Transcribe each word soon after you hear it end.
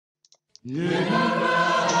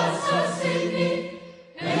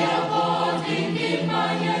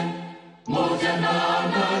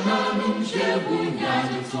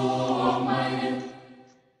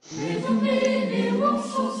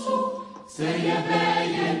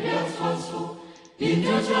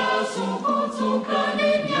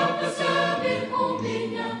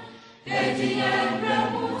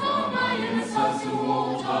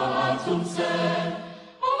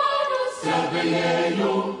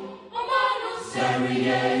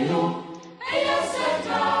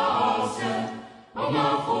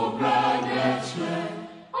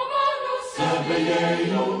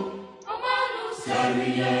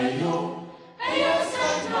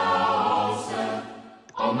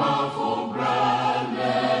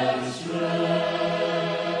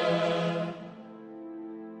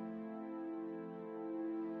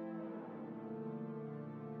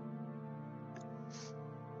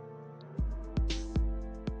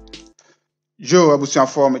Joe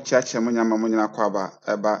abusuafo me chiache munyama munyina kwaba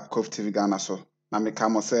eba COVTVGHANA so na meka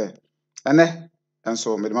mo se ene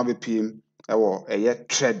enso me ma bepiem ewo eye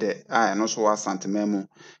TREDE eno so wa Asante mu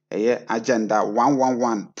eye agenda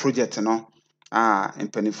 111 project no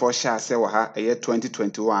impenifo sha se wa ha eye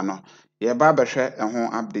 2021 no ye ba behwe eho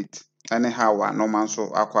update ene ha wa no man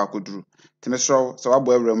so akwa akoduru timesro so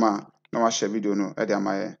wabo awrem a na wa share video no e de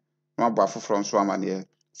amaye na wabo afoforo nso amane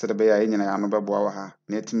sede be ya nyina ya no beboa wa ha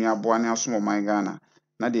na etimi aboa ne aso man Ghana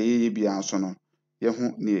na de yeye bia nso no ye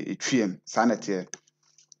hu ne etwiem sanete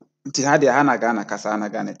nti ha de ha na Ghana kasa na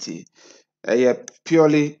Ghana ti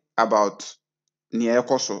purely about ne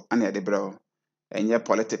ekoso ana de bro enye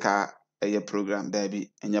political program there bi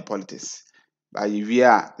enye politics ba ye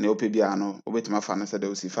a ne opebia no obetima fa no sede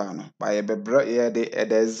osifa no ba ye bebro ye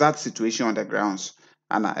the exact situation on the grounds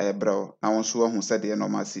ana bro na won so hu sede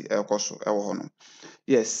normal si ekoso ewo ho no.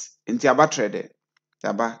 Yes, inti aba TREDE.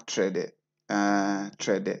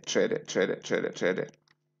 TREDE.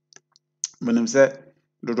 Menim se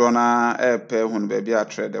dodo na pe hunu ba bia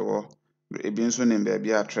TREDE wo. Ebi nso nim ba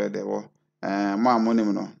bia TREDE wo. Mo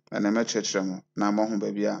amonim no, na me chechire mo na mo hu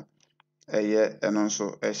ba bia eye eno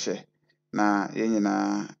nso ehye na ye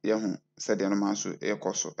nyina ye hu se de no manso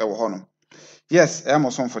ekoso ewo ho no. Yes, mo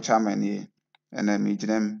so mfo chairman yi. Na mi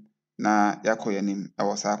ginem na yakoyanim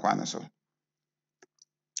ewo sa kwa ne so.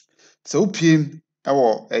 So upiem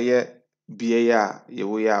ewo eye bie ya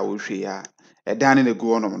yewo ya wo hwe ya edan ne gu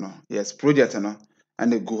honom no. Yes, project no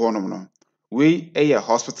and gu honom no. We eye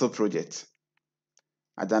hospital project.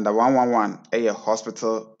 Agenda 111 eye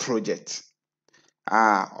hospital project.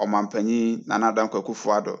 Omampanyi na Nana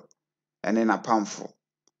Kwakufuado ene na pamfo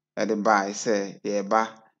e de ba say ye ba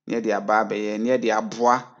ne de aba be ye ne de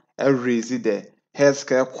aboa raise the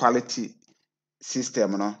healthcare quality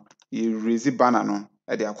system no. You raise banner no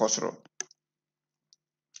e de akosoro.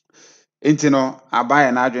 Intino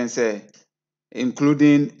abaye na adwen say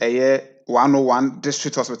including 101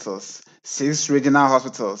 district hospitals, 6 regional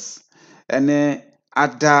hospitals, and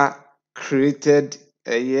other created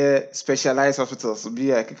specialized hospitals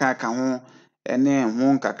be a kaka ho ene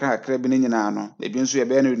ho kakra bi ni nyina no ebi nso ye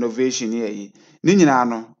be renovation ye ni nyina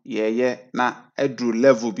no ye na edru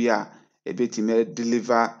level bi a ebetime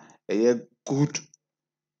deliver good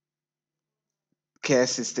care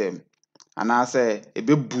system. And I say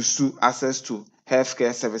ebe boost access to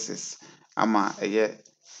healthcare services ama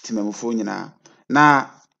timemufo nyina na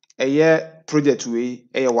project we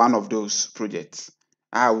one of those projects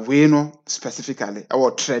we no specifically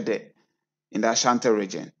our TREDE in the Ashanti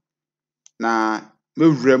region na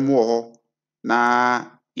mewura mu ho na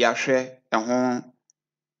yahwe ho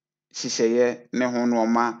hihye ne ho no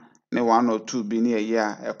ma ne 1 or 2 bi ne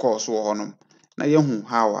a course wo ho no na yehu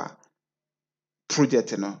how a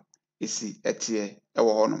project no isi etie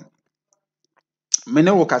ewo honom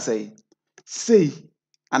mene wo kasai say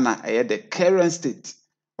ana the current state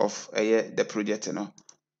of the project no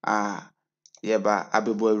yeba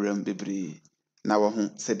abebo awrem bebre na wo hu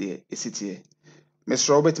se de esitie Mr.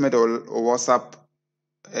 Robert made WhatsApp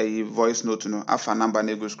voice note no afa number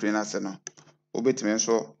na go screen ase no obetime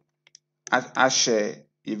so a share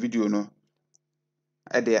a video no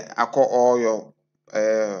e de akọ all your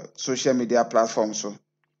social media platforms so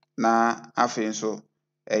na afi so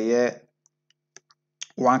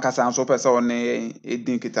one kasa nso pese on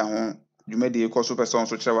edin kita ho dwumadi ko so pese on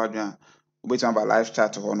so kire wadwan obetima ba live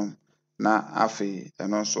chat ho no na afi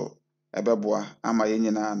eno nso ebeboa ama ye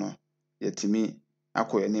nyina no yetimi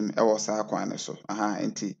akoyanim ewo sa akwan ne so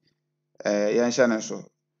enti ye nhya ne so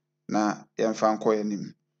na ye mfa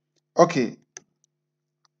nkoyanim. Okay,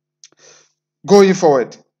 going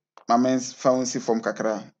forward my men's fancy from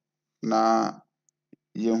kakra na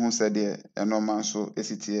ye hu se de eno man so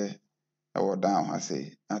esitie ɛwɔ down ha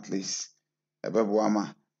say at least ɛbɛboa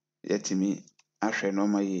ma yɛtumi ahwɛ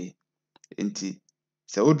nɔɔma yie. Nti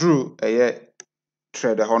sɛ woduru ɛyɛ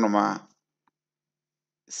TREDE hɔnom a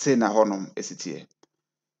sei na hɔnom esitie.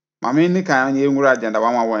 Maame ni kan yɛnwura agenda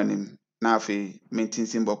 111 anim na afei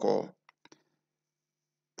mentinsim bɔkɔɔ.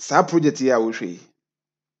 Saa project yi a wohwɛ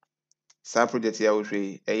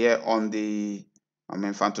yi, ɛyɛ on the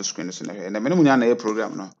to screen so na hwɛ. Na mene mu nya na ɛyɛ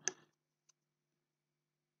program no.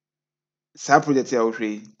 Saa project yi a wohwɛ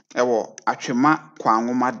yi ɛwɔ Atwema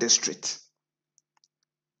Kwanwoma district.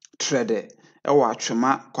 TREDE ɛwɔ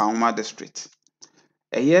Atwema Kwanwoma district.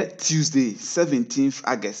 Ɛyɛ Tuesday 17th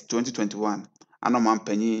August 2021 ana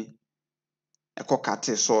mampanyin ɛkɔ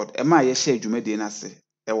kate sword ɛma a yɛhyɛ adwumadie no ase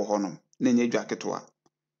ɛwɔ hɔnom na nyɛ adwa ketewa.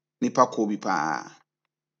 Nipa kɔ bi paa.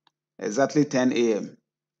 Exactly 10 a.m.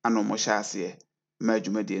 ana mo hyɛ aseɛ ma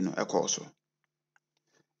adwumadie no ɛkɔɔ so.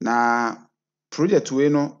 Na project we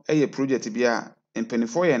no ɛyɛ project bi a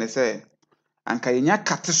mpanimfoɔ yɛ ne sɛ anka yɛnya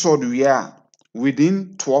kate sword wie a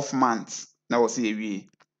within 12 months na wɔ sɛ yɛwie.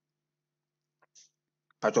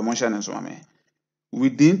 Patwa mo hyɛ ne nso ame.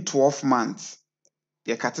 Within 12 months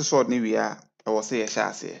yɛ kate sword ne wie a ɛwɔ sɛ yɛhyɛ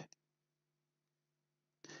aseɛ.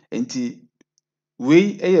 Nti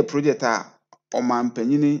wei ɛyɛ project a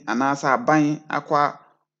ɔmanpanyini anaasɛ aban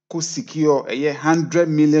akɔ secure ɛyɛ $100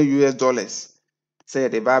 million sɛ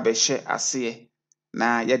yɛde ba abɛhyɛ aseɛ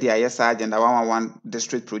na yɛde ayɛ saa agenda 111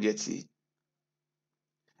 district project yi.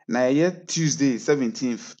 Na ɛyɛ Tuesday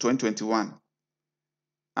 17th 2021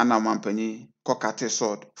 ana ɔmanpanyin kɔ kate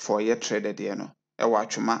sword for ɛyɛ TREDE deɛ no ɛwɔ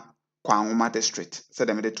Atwema Kwanwoma district sɛ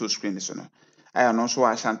dɛm de to screen so no ɛyɛ no nso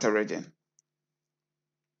wɔ Ashanti Region.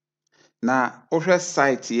 Na wohwɛ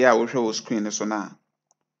site yi a wohwɛ wɔ screen so na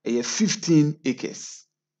ɛyɛ 15 acres.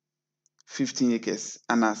 15 acres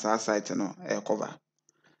ana saa site no cover.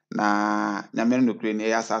 Na nyame no kure ne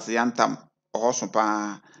ɛyɛ asase yantam ɔhɔ so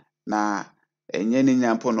paa na ɛnyɛ ne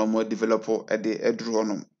nyampo no mo develop ɛde aduru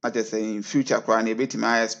hɔnom. Akyɛ sɛ in future koraa na ebetimi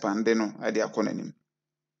a expand no ɛde akɔ n'anim.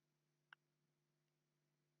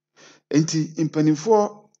 Enti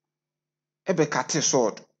mpanimfoɔ ɛbɛkate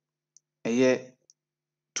sword ɛyɛ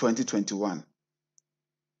 2021.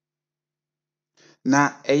 Na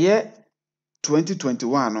ɛyɛ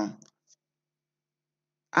 2021 no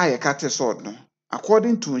a yɛkate sword no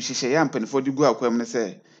according to nhyehyɛeɛ a mpanimfoɔ de gu akwam no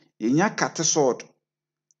sɛ yɛnya kate sword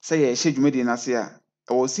sɛ yɛhyɛ dwumadie no ase a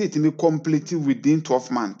ɛwɔ sɛ yɛtumi complete within 12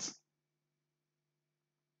 months.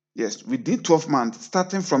 Yes, within 12 months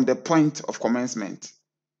starting from the point of commencement.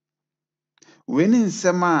 When in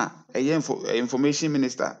nsɛm a ɛyɛ information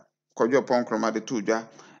minister Kwadwo Pɔnkrɔma de to dwa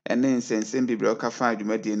ɛne nsɛnsɛm bebree ɔka fa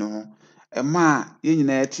dwumadie no ho ɛma a yɛn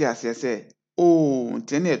nyinaa te aseɛ sɛ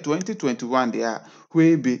nti ne 2021 deɛ a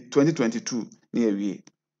wei bi 2022 ne awie.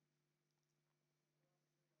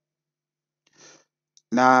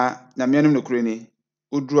 Na nyame no kure ni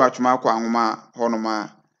uduru Atwema Kwanwoma hɔnom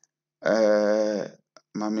a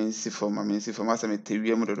mame nsifo asɛ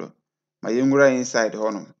metewia mu dodo ma yɛnwura inside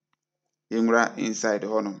hɔnom.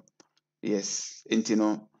 Yes, nti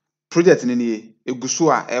no project no nie egu so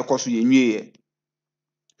a ɛkɔ so yɛnwie.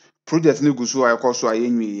 Project no gu so a ɛkɔ so a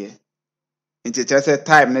yɛnwie. Nti kyerɛ sɛ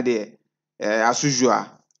time no deɛ asuju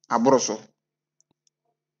a aboro so.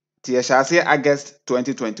 Nti yɛhyɛ ase August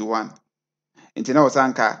 2021. Nti na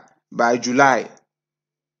wɔsanka by July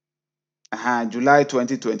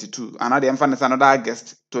 2022 another emphasis another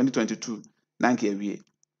August 2022 na nka awie.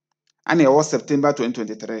 Ana ɛwɔ September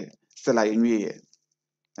 2023 still a yɛnwie.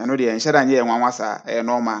 Ɛno deɛ nhyɛ da nyɛ nwanwa saa ɛyɛ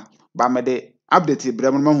normal ba mede update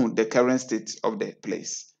brɛ mo hu the current state of the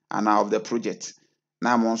place and of the project.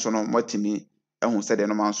 Na mo nso no motimi ehu sɛ de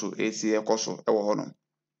no man so esi ɛkɔ so ɛwɔ hɔ no.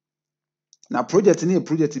 Na project ni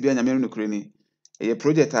project bi a nyame no kure ni ɛyɛ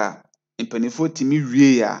project a mpanifo timi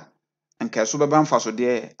wie a nka so bɛba mfa so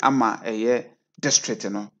deɛ ama ɛyɛ district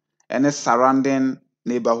no ɛne surrounding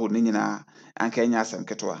neighborhood ni nyinaa anka nya asɛm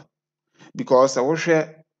ketewa. Because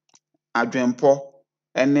wohwɛ adwempɔ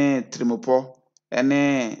ɛne trimopɔ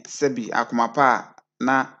ɛne sebi akomapa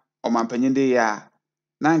na ɔmanpanyin de ya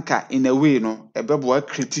na nka in a way no ɛbɛboa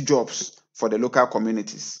create jobs for the local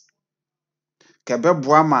communities.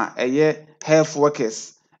 Kɛbɛboa ma ɛyɛ health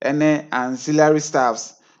workers ɛne ancillary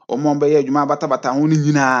staffs ɔmo bɛyɛ adwuma batabata ho ne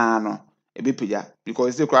nyinaa no ɛbɛpagya.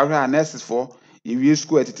 Because they kora hwɛ nurses for yɛwie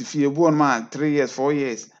school atete fie ebu on ma 3 years 4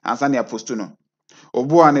 years ansa ne aposto no.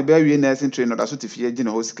 Obu a ne bɛ wie nursing training da so te fie gye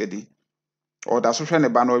ne ho sikadi. Or da so hwɛ ne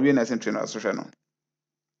ba no wie nursing training da so hwɛ no.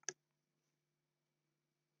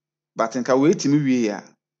 But nka we timi wie a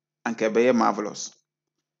anka ɛbɛyɛ marvelous.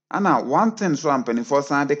 Ana one thing so mpanifo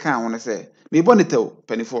san de kan ho ne sɛ me bɔ ne tew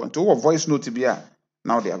mpanifo nti wo voice note bi a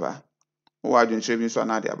na wo de aba. Wo adwenkyerɛ bi so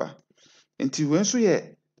na de aba. nti we nso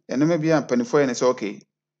ye enema bia mpanifo ye ne say okay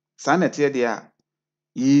saa na tie de a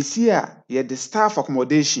yesi a ye the staff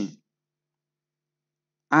accommodation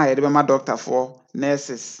ye de bema doctor for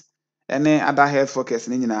nurses ene other health workers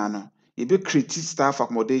ni nyina no ye be create staff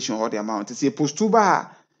accommodation or the amount say post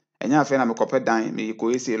ba enya afa na me kope dan me ko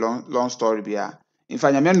ese long story bia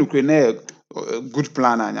infa nya me nukre na good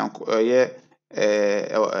plan ye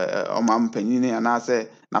omam panyin ana say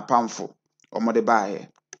na pamfo omode baaye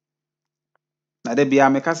na de bia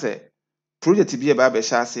me ka say project bi e ba be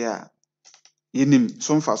sha ase a yenim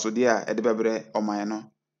so mfa so de a ede bebre oman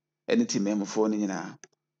no ene timemfo ni nyina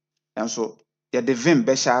enso ye de vim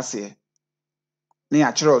be sha ase na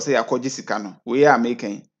ya kire o say yakogi sika no we are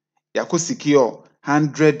making yako secure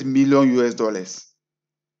 $100 million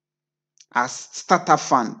as startup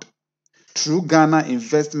fund through Ghana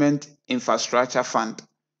Investment Infrastructure Fund.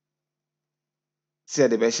 See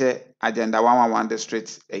the Beshe Agenda 111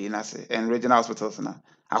 district and regional hospitals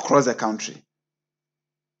across the country.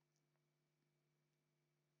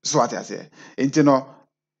 So what I say,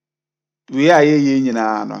 we are ye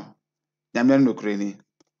no Yamen Ukraine.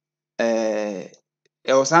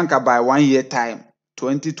 Osanka by 1 year time,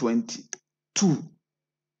 2022.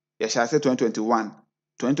 Yes, I say 2021,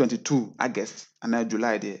 2022, August, and now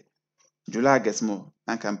July there. July August more,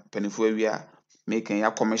 and can penifo we are making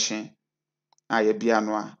ya commission. Ye bia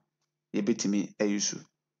no a ye betimi ayusu.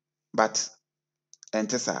 But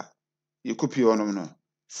entesa you copy on no.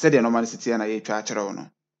 Said the normal city na ye twa kire no.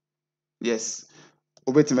 Yes.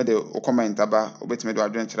 Obetime de o comment aba, obetime de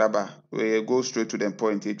adwenkyere aba. We go straight to the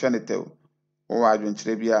point. E twa ne tew. O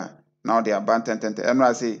adwenkyere bia na de aba tentente. Eno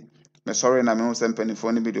ase me sorry na me hu sem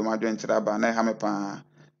panifo ne bi de o adwenkyere aba na ha me pa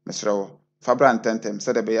me serewo. Fabra tentem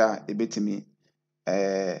said the be a e betimi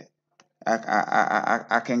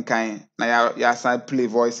akenkan na ya sign play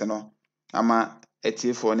voice no ama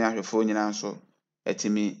etiefo ne ahwefo nyina nso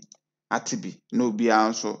etimi atibi na obi a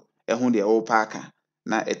nso ehu de o paaka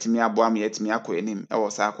na etimi abo am etimi akọ enim e wo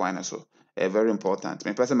sa kwan na so very important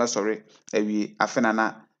me person me sorry ewi afena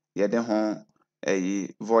na ye de ho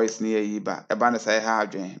voice ne yi ba e ba na say ha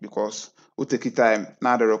adwen because o take time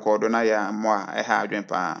na the record na ya mo a e ha adwen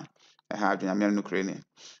pa e ha adwen am no kreni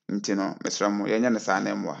nti no mesra mo ye nya ne sa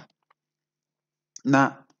na mo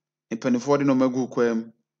na mpanifo de no magu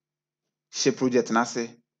kwam hye project na se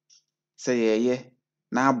say ye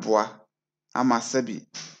na aboa ama sabi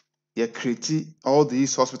ye create all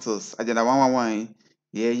these hospitals agenda 111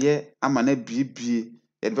 ye ama na bibie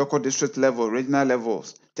ye be district level regional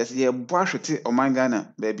levels just ye boa hwete oman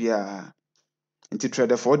Ghana ba bia nti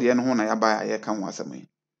TREDE for de no ho na ya ba ye ka ho asem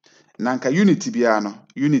na nka unity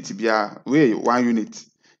bia we one unit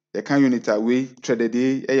ye kan unit a we TREDE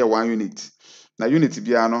de ye one unit na unit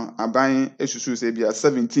bia no aban esusu se bia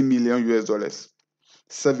 $17 million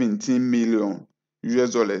 $17 million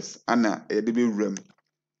ana e de be wuram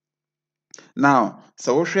now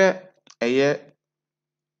so wo hwe eye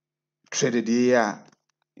TREDE de a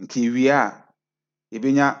nki wi a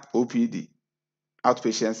ebenya OPD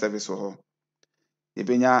outpatient service ho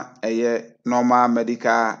ebenya eye normal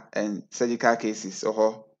medical and surgical cases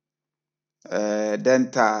ho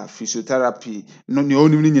dental physiotherapy no ne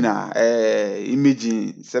onim ni nyina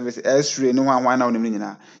imaging service x-ray no hwan na onim ni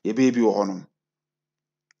nyina ye be bi wo honom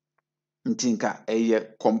ntinka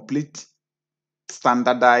complete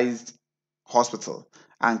standardized hospital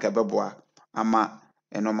anka beboa ama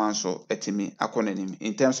enoma nso etimi akonanim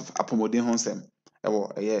in terms of apomodin honsem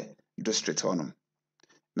ewo district honom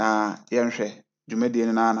na yenhwe dwumadi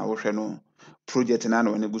na wo hwe no project na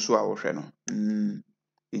woni guso a wo hwe no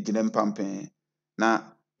ejine mpampe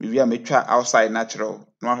na wi a metwa outside natural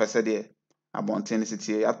no ahwe se de abonten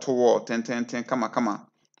city atowo tententen kama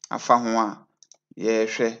afa ho a ye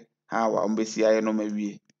hwe ha wa mbesi aye no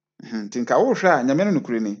mawie tinka wo hwe a nyame no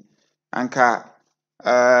nukuri ni anka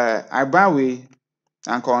agbawe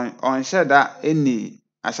anka on sheda eni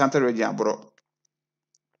Ashanti Region abro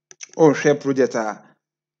o hwe project a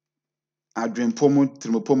adwempomu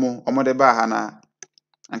trimopomu omode ba ha na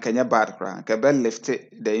anka nya bad kra anka be lift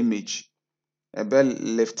the image be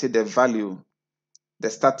lift the value the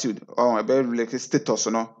statute or be like status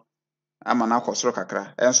no ama na akosoro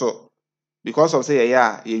kakra enso because of say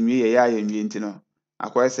yenwie nti no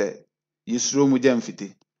akoy say yisuro mu jam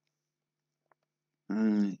fiti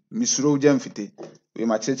misuro jam fiti we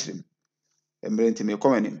ma chechrim emre nti me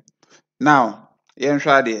komanim now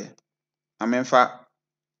yenhwa de amenfa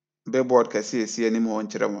billboard kasi esi anim ho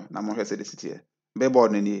nkyere mo na mo hwese de sitie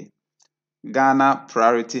billboard ni Ghana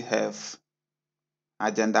Priority Health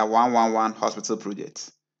Agenda 111 Hospital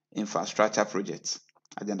Project Infrastructure Project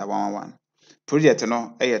Agenda 111 project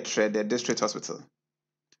no TREDE District Hospital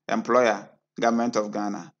employer, Government of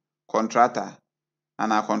Ghana, contractor,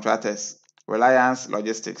 and our contractors, Reliance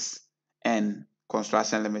Logistics and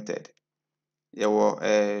Construction Limited.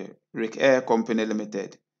 Rick Air Company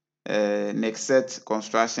Limited, Nexet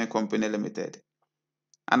Construction Company Limited,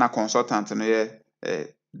 and a consultant no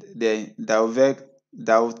the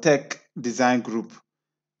Dautech Design Group,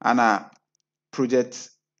 and a project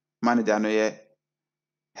manager no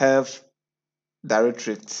Health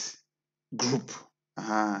Directorate Group,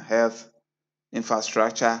 Health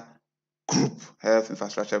Infrastructure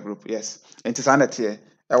Group, yes. And to sign it here,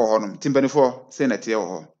 I will hold them. Timber say that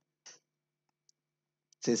here.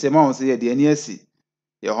 Say, mom, say, the NESC,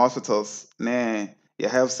 your hospitals, your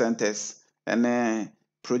health centers, and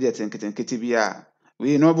project in Kitibia.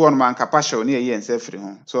 We know one man capacity near ye and self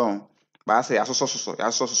home. So, but I say, I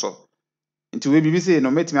so. Into we be say,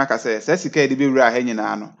 no, make me, I say, says, you can't be right hanging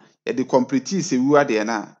on. At the complete see we are there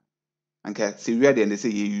now. And can see we are there and they say,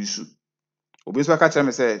 ye use. Obiswa catch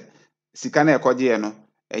me say, Sikana Kodi, no,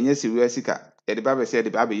 and yes, you are sika, at the Bible said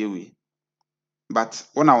the Bible ye. But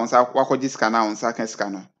when I was out, what this scanner on second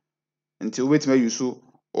scanner. Until wait me use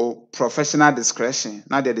or professional discretion.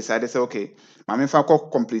 Now they decided say okay, my main fa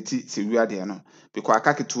complete si we are there no. Because I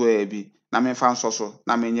kaki to a be na main fan so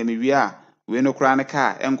na me nyami we are we no kra ne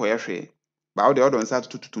car enko ye hwe. Ba wo de odon sa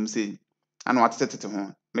tututum sei. Ana wat tetete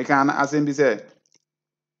ho. Make an asem bi say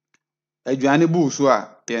aduane bu so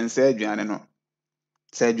a yen say aduane no.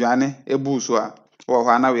 Say aduane e bu so a wo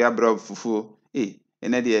ho na we abro fufuo.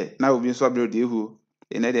 Ene de na obi so abro de hu.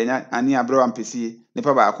 Ene de nya ani abro ampesi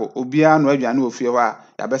nipa baako obia no aduane ofie ho a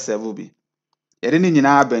ya be serve bi. Yede ni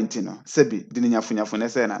nyina abenti no sebi di nyafunyafo ne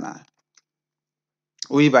se nana.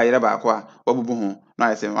 Oyi ba yere baako a wabubu ho na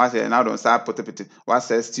ayese na don sa potepete wa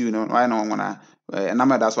sa stew no wa na nwona na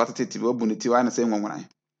meda so atete wabu ne ti wa na se nwona.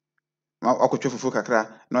 Ma akotwe fufu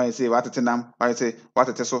kakra na ayese watete nam wa ayese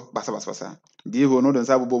watete so basa. Di ho no don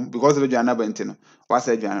sa bubom because of aduane abenti no wa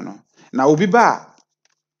sa aduane no. Na obi ba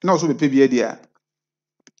na so be pebie di a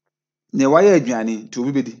ne wa ya aduane ti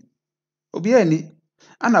obi bedi. Obi ani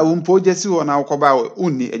ana wo mpo jesi wo na akoba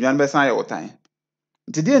unni aduane be san ya wotan.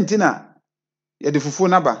 Nti die ntina ye de fufu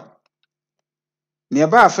na ba. Ne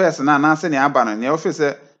ba first na na se ne aba no ne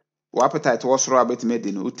office wo appetite wo soro abetime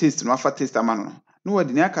de no taste no afa taste ama no. No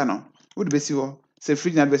wadi ne aka no wo de besi wo se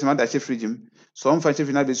fridge na de besi ma da che fridge m. So mfa che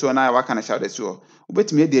fridge na besi wo na wa kana sha de si wo.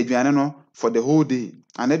 Obetime de aduane no for the whole day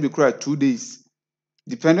and maybe cry 2 days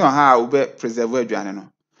depending on how we be preserve aduane no.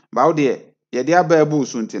 Ba wo de ye de aba ebu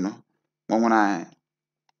so nti no wonwona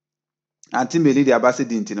anti meli de abase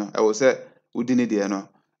dinti no e wo se udini de no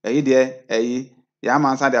eyi de ya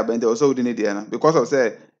mansa de abende wo se udini de no because of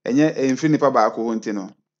say enye emfi nipa ba ko nti no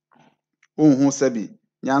unhu sabi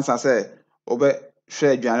nyansa se obe hwe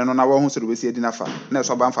aduane no na wo hu se do besi edi nafa na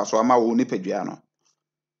so ba mfa so ama wo nipa dua no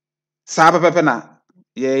sa pepepe na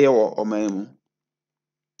ye wo oman mu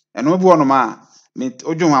eno bi wono ma me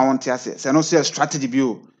odwon ha wonte ase se no so strategy bi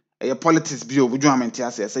o a politics bio we don't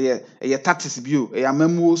have say a tactics bio a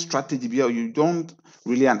memo strategy bio you don't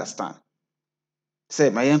really understand say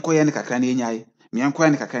my yanko ye ne kakra na enyai me yanko ye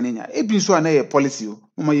ne kakra na enyai e bi so na ye policy o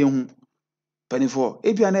mo ye hu penifo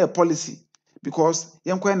e bi na ye policy because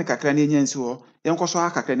yanko ye ne kakra na enyai nsi ho yanko so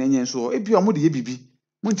ha kakra na enyai nsi ho e bi o mo de ye bibi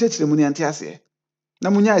mo nchechire mu ne ante ase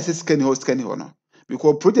na mo nya ase skani ho no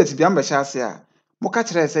because project bi amba sha ase a mo ka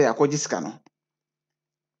kire say yakoji sika no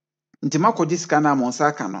nti makoji sika na mo nsa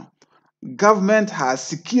aka no government has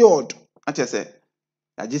secured ache say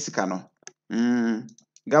ajisika no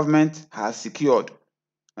government has secured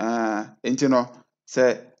enti no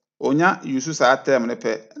say onya yusu sa term ne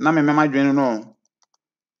pe na me madwen no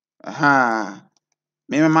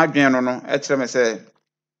me madwen no e kire me say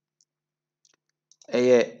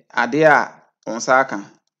eye ade a onsa aka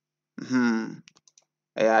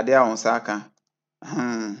eye ade a onsa aka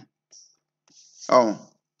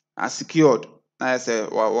as secured na say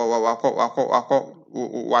wa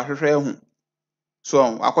hwehwe hu so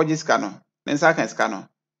akọji sika no nensa kan sika no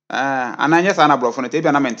ananye sa na brofo no te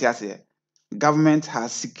bia na mente ase government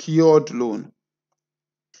has secured loan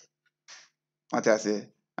what I say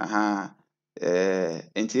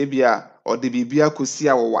ente bia ode bibia kosi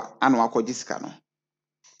awowa ana akọji sika no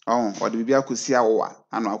ode bibia kosi awowa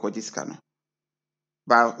ana akọji sika no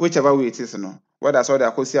but whichever way it is no whether say ode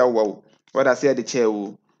akosi awowa whether say the chair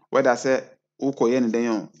whether say ukoye ne den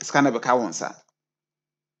yo sika na be ka wonsa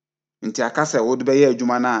nti akasa wo de be ye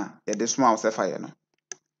adwuma na ye de soma wo sefa ye no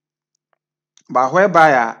ba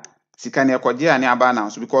whereby a sika ne ekọje ani aba na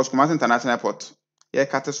so because Kumasi International Airport ye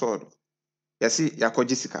kate sword ye si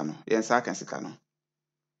yakọje sika no ye nsa aka sika no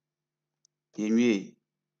ye nwie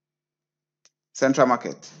Central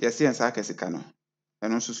Market ye si nsa aka sika no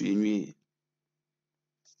ɛno nso so yɛnwie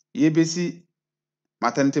yɛbɛsi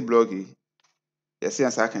maternity block yi yɛsɛ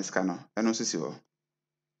yɛn saa ka sika no ɛno nso si hɔ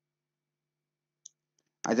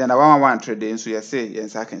agenda 111 TREDE nso yɛsɛ yɛn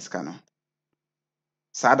saa ka sika no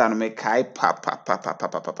saa da no mekae pa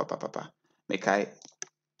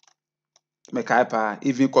mekae pa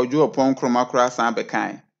even kɔdwo ɔpɔn kroma koraa san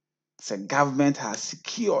bɛkae sɛ government has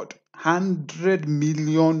secured $100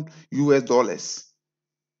 million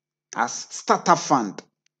as startup fund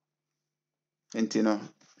nti no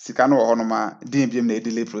sika no wɔ hɔ nom a den biam na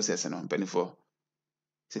delay process no mpanifo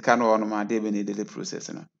sika no wɔ hɔ nom a den biam na delay process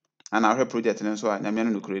no ana ahwɛ project no nso a nyame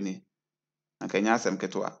no nokure ni anka nya asɛm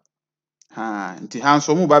ketewa ha nti ha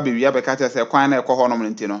nso mu ba bewia bɛka kyerɛ sɛ kwan na ɛkɔ hɔ nom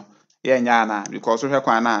nti no yɛ nya ana because hwɛ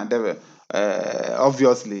kwan na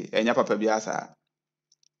obviously enya papa bi asa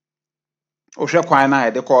ohwɛ kwan na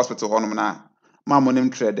ɛde kɔ hospital hɔ nom na ma monim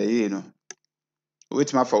TREDE yi no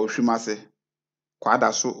wetima fa ohwimase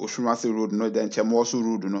kwada so ohwimase road no den chemo so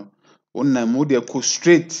road no wonna mu de ko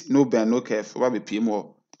straight no ben no curve wa be pm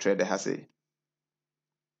o TREDE ha sei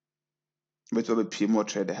beto be pm o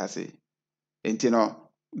TREDE ha sei enti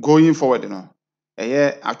no going forward no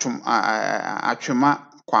eye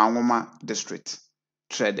atwema kwanwoma district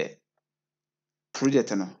TREDE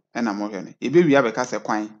project no na mo hwe no ebe wi abeka se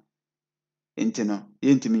kwan enti no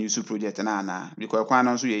yentimi use project na because kwan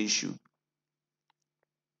no so ye issue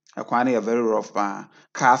akwan no very rough pa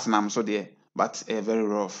cars nam so there but very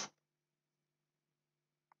rough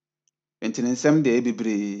enti nsɛm de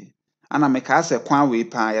bebree ana meka sɛ kwan we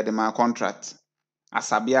pa yɛde ma contract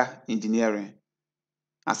asabia engineering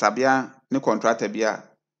asabia ne contractor bia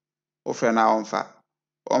ofre na onfa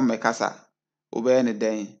meka sa obey ne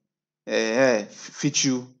den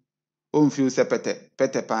fichu feel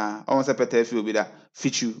sepete pa sepete fi obi da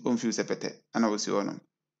fichu feel sepete ana wosi ono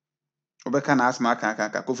obeka na asma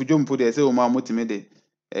aka kofijo mpo de se o ma motime de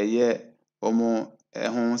omo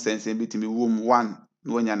ho sense bitimi wom 1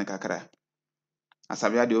 no nya ne kakra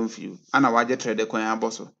asabia de onfiu ana waje TREDE kwan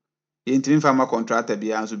aboso yentimi fama contractor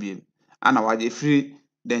bia anso biem ana waje free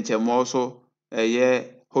denchemo so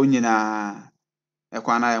ho nyina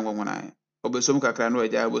ekwan na yenwona obesom kakra no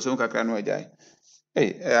agya obesom kakra no agya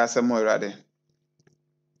asemo irade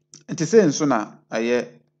nti se nso na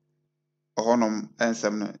ohonom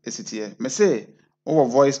ensem no esitie me se wo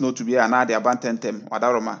voice note bia na de abantentem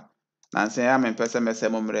wadaroma na nse ya me pese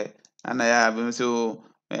mesem mre ana ya be so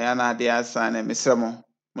ya na de asane mesremo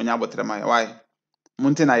munya botrema ya why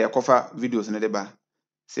munti na yakofa videos ne deba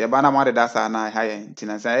se ba na mo de dasa na ha ye nti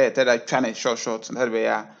na se teda twa ne short na be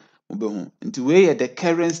ya obehu nti we the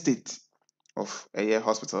current state of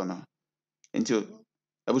hospital no nti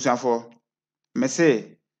abusuafo me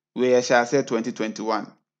se we sha say 2021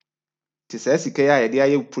 ti se sika ya de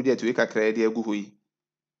aye project we kakra de agu hoyi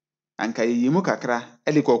anka yimu kakra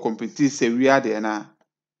ele ko compete se wia de na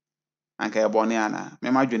anka ya bone ana me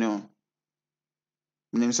ma dwene ho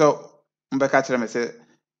nim so mbeka kire me se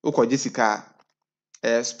ukwaje sika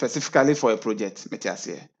specifically for a project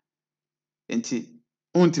metiase enti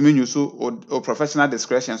untimi nyuso o professional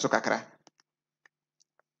discretion so kakra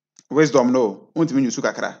wisdom no untimi nyuso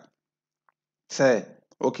kakra say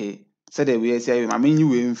okay say the we say ma menyi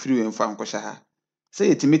we mfiri we mfa nkosha ha say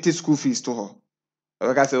yetimi school fees to ho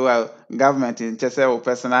obeka say well government in say o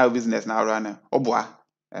personal business na run oboa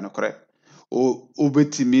enokore o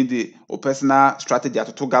betimi de o personal strategy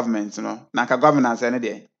atoto government no na ka governance ene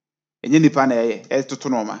de enye nipa na toto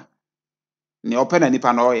no ma ne open na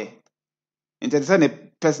nipa na oye inte say ne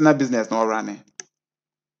personal business na run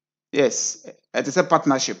yes it is a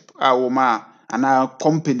partnership wo ma ana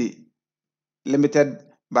company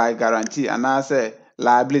limited by guarantee and as a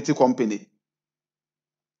liability company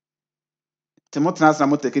Timotnas na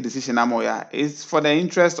mo take a decision amoya is for the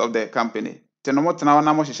interest of the company tenomotna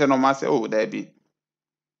na mo hye no ma say oh there be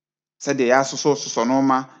said the so no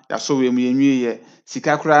ma ya so we mu yenwie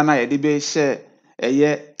sika kura na ye de be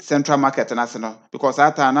hye central market na se no because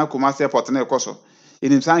ata na KUMASI airport na ekoso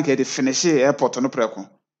enim san ka de finish airport no preko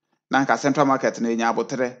na nka central market na enya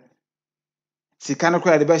abotre sika no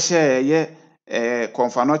kura de be hye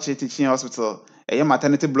Konfanoche teaching hospital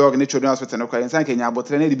maternity blog ne children hospital no kwa insan kenya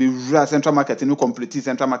abotre na de be wura central market no complete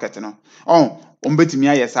central market no betimi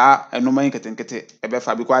aye saa enoma nketenkete ebe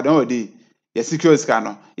fa bi kwa don odi ye secure sika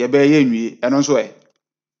no ye be ye nwie eno nso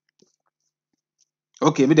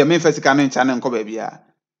okay me de me fa sika no ncha ne nko ba bia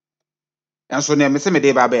enso ne me se me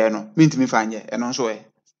de ba ba no mintimi fa anye eno nso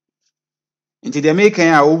nti de me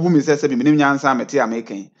kan a obu mi se bi minim nyansa mete a me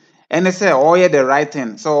kan ene say all the right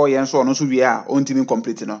thing so all so no so wie a ontimi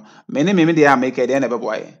complete no me ne me de a make de na be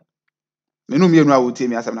boy me no mienu a wotie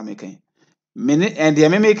mi asem na me kan mene and the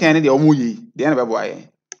meme can the omuyi the end of boy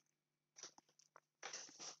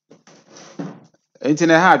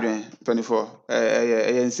internet hardware 24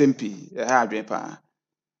 nsɛm pii ɛha adwene paa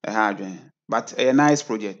ɛha adwene but a nice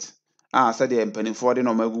project sɛdeɛ mpanimfoɔ de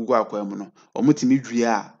na ɔma agugu akwan mu no ɔmotumi dwie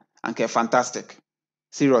a anka fantastic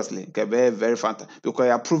seriously nke very fantastic because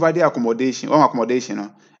you provide accommodation accommodation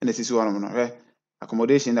no na sisi hɔ no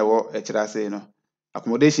accommodation na ɛwɔ akyerɛ ase no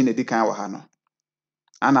accommodation na di kan wɔ ha no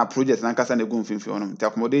ana project na nkasa na egu mfimfini hɔ no nti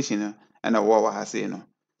accommodation no na wɔ ha sei no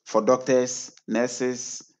for doctors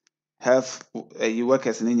nurses health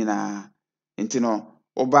workers ne nyinaa nti no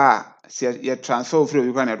ɔba yɛ transfer ofiri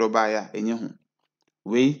obi kwa na ɛdɔ ba ya enye ho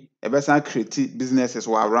wei ɛbɛsan create businesses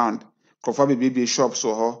wɔ around kɔfa bebree shops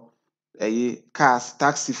wɔ hɔ cars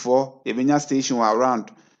taxi for yɛbɛnya station wɔ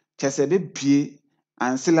around kyɛ sɛ bebie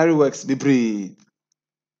ancillary works bebree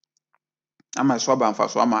ama so aba mfa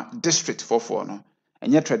so ama district for no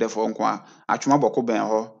ɛnyɛ TREDE for nko a atwoma bɔko bɛn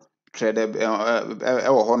hɔ TREDE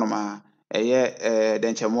ɛwɔ hɔ nom a ɛyɛ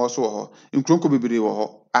dɛnkyɛmmoɔ so wɔ hɔ nkuronko bebree wɔ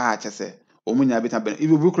hɔ a kyɛ sɛ ɔmo nya bɛta bɛn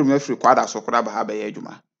ibi bu kurom afiri kwada so koraa ba ha bɛyɛ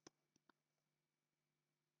adwuma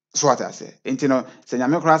so what I say nti no sɛ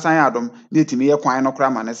nyame koraa san yɛ adom na etimi yɛ kwan no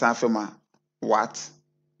koraa ma ne san fam a what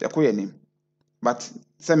yɛkɔ yɛ nim but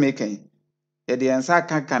sɛ mekan yɛde yɛn nsa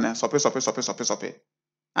aka na sɔpe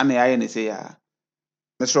ana yɛayɛ ne sɛ ya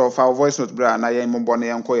Mr. Of voice note bra na yɛn mbɔ na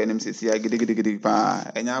yɛn kɔ yɛn nim sɛsi ya gidigidi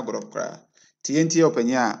paa ɛnya agorɔ koraa ti yɛn ti yɛ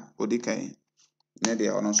ɔpanyin a odi kan ne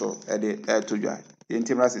deɛ ɔno nso ɛde ɛto dwa yɛn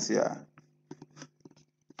ti mra sɛsi ya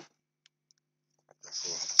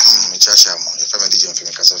Chacha mo ya family jam fi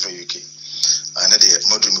kasa fa UK ana de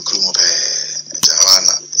modru mi kuru mo pe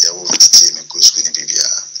jawana ya wo titi mi kuru school ni bibia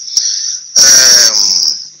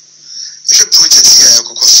if project ya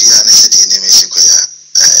akoko fi ya na se de ne me shi ko ya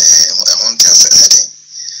won ta fa ade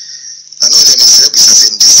na no de me se bi se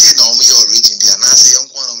ndi si na o mo ya already bia na se yan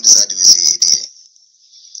ko na mo decide we se de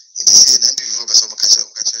ndi si na bi before person mo ka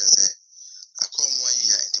chere se akom 1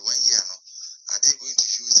 year into 1 year no are they going to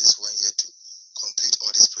use this 1 year to complete all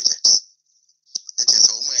these projects? That is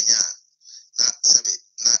how many na sabi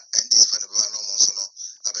na and this for the no monso no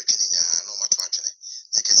abetwini nya no mato atwene.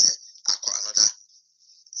 Like I say, akwa another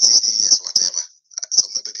 16 years whatever. So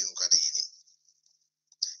maybe be nkwa de yini.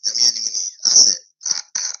 Na me ani mini ase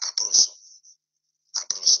abroso.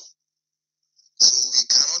 So we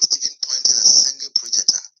cannot even point at a single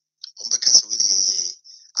project on because we really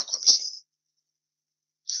akwa machine.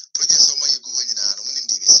 Project so many go when na no mini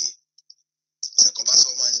DBC. So koba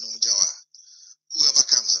so many no mujawa. Whoever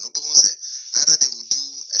comes and open say either they will do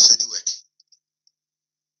a steady work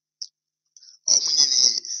or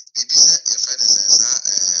bibisa your friend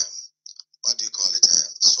what do you call it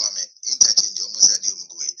swami interchange almost at you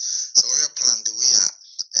mugwe so we plan the way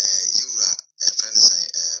you are a friend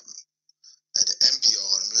the MP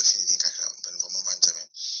or military kakra but for mon panchame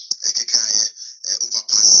kekaye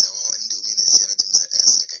overpass or ndi omi na sierra dem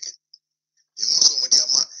say keke you must omodi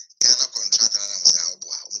ama Ghana contract na am say obo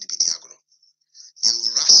omodi bidi agro they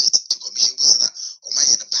will rush it to commission busana or my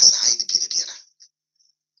na pasa the biara.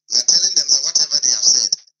 We are telling them that whatever they have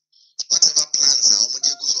said, whatever plans are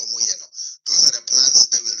those are the plans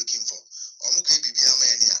that we are looking for. We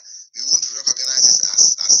want to recognize this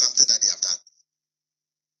as something that they have done.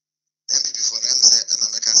 MPP for them say and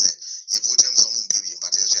America say you vote them some baby,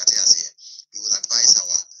 but we will advise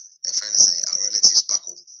our friends our relatives back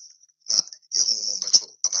home. Now you home better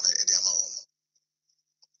about the amount.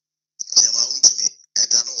 Chema to me I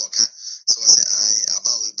don't know what so I say I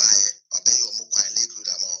about we buy obey your more quite liquid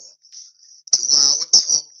amount. To wow what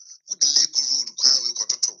the liquid road quite we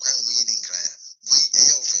got to quite we in cry. We a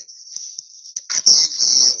yofe. At you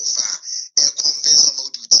we far a convince on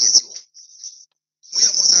do TSO. We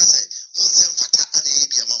are most say one sem fata and a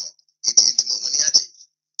be a mama. It is the momoniaji.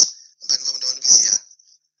 But from the one we see here.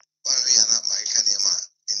 Why we are not my canema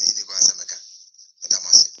in the Guasamaka. Madam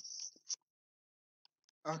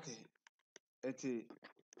okay eti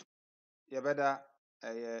yɛbɛda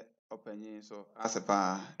ɛyɛ ɔpanyin so ase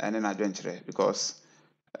paa ɛne n'adwenkyerɛ because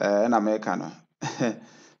ɛna mɛka no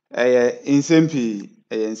ɛyɛ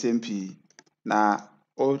nsɛm pii na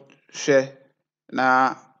ɔhwɛ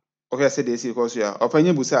na ɔhwɛ sɛ deɛ esi kɔ so a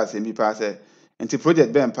ɔpanyin busa asɛm bi paa sɛ nti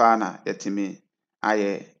project bɛn paa na yɛtumi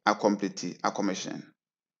ayɛ acomplete acommission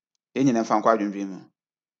yɛn nyinaa mfa nkɔ adwendwen mu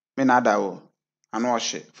me na ada o ano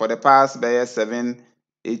ɔhye for the past bɛyɛ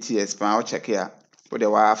 7-8 years paa ɔkyɛke a wode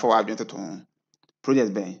wafa w'adwen toto ho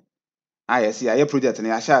project bɛn yɛsi ayɛ project no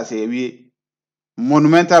yɛahyɛ ase yɛwie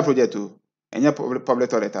monumental project o ɛnyɛ public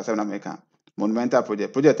toilet asɛm na mɛka monumental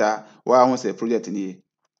project a wɔaho sɛ project no yie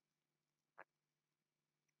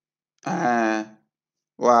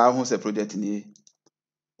wa hu se project ni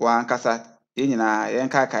wa ankasa ye nyina ye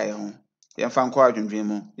nkaka ye ho ye mfa nkọ adwendwen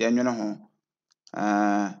mu ye nwene ho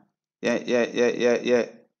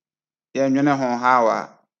ye nwene ho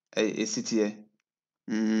hawa esitie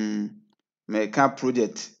meka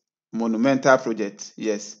project monumental project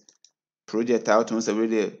yes project out to say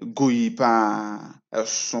really go yi pa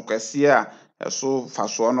so kwese a so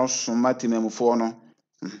faso no so matimemfo no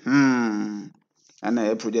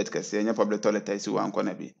ana e project kese enya public toilet isi wan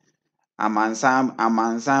kona bi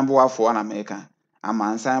amansan boafo na meka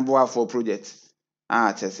amansan boafo project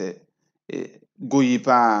chese go yi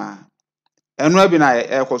pa enu abi na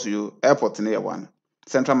airport yo airport na ye one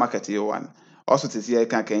central market ye one also tisi ye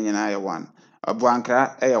kan kan nyina ye one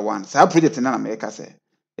abuankra ye one sa project na meka se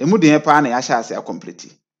emu de pa na ya sha ase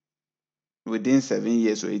complete within 7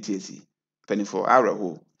 years or 8 years 24 hour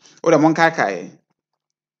ho o da monka kai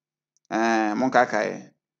monka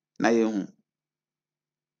kai na ye hu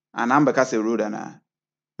ana mbeka se road ana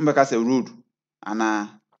mbeka se road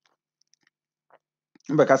ana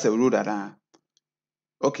mbeka se road ana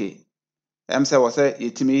okay say was say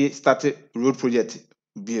yetimi start road project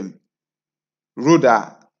biem road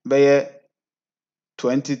a be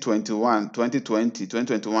 2021 2020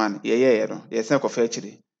 2021 ye no ye say ko fa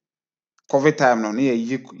chiri COVID time no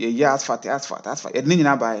ye asphalt ye ni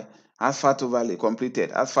nyina bai asphalt overlay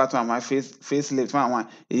completed asphalt on my facelift one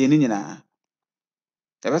ye ni nyina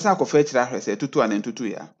e be say ko fa chiri ahwe say tutu an tutu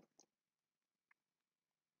ya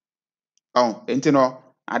enti no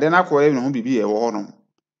ade na ko ye no ho bibi ye wo no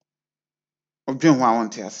odwen ho a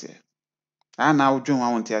wonte ase na odwen ho a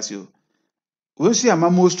wonte ase o we see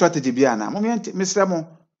amamo strategy bi ana mo mesrɛ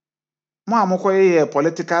mo amokoye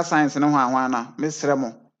political science no ho ana mesrɛ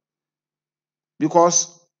mo because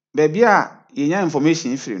baby a yenya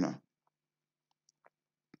information free no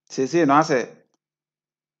say no ase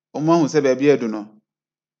omo hu say baby edu no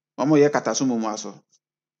omo ye kataso momu aso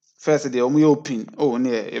first dey omo ye open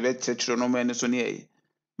ne e be chechiro no mani so ne e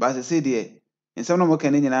ba say dey nsem no mo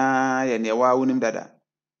kan nyina ye ne wa wonim dada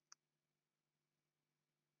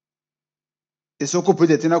esoko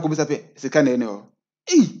project na ko bisa pe sika na ene ho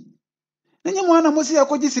nenye mo ana mo si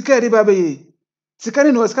akoji sika ri ba be sika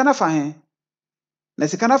ni no sika na fa he na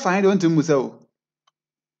sika na fa he de ontum musa o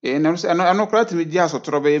no kra timi di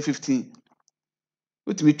asotoro be 15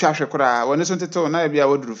 utimi twa hwe kra woni so nteto na bia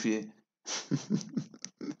woduru fie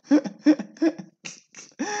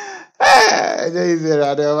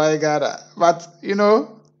oh my God. But you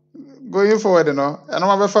know, going forward, I know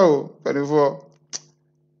my befa 24.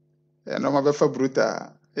 I know my befa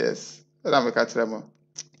brutal. Yes, I know my catch them.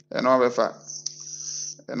 I know my befa.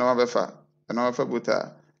 I know my befa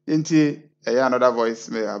brutal. Inti, another voice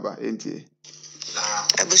me aba. Inti.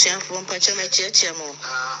 Abusian from Pachama Chiachamo.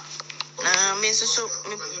 Me so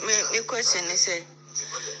me question is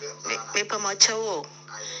me pamachawo.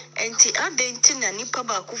 Enti adentin na nipa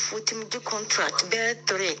ba ku futim di contract be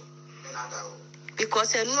 3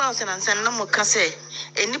 because enu ase na nsan na mo ka say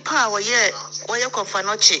enipa a woye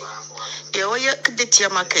Kofanochi ye woye Kedetia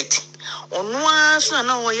market onu aso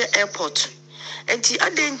na woye airport enti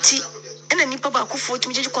adenti ena nipa ba ku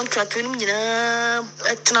futim di contract enu nyina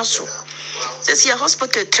etna so say your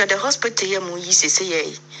hospital TREDE hospital ye mo yi say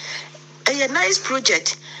ye a nice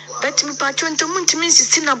project but me pa chonto muntimi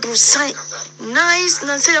sisi na brusan nice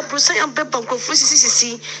na say brusan abeba nkofo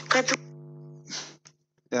sisi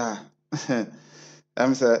Yeah.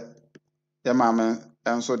 Say ya mama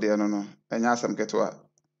enso de no enya asem ketwa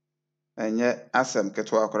enye asem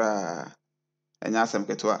ketwa kra enya asem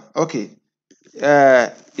ketwa okay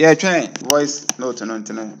yeah twen voice note no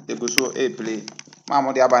ntino e go so e play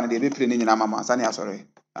mama de aba ne de be play ni nyina mama sane asore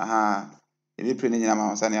e be play ni nyina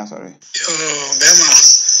mama sane asore bema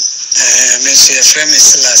me say friend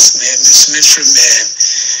Silas me from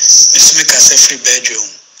me kase free bedroom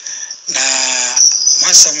na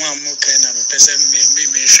masama mo kan na me pese me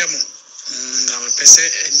hwemo na me pese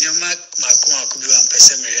enyama mako bi am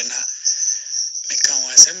pese me hwe na me kan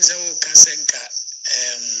wa sem se wo kasenka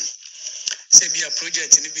se bia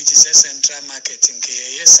project ni bi se central marketing ke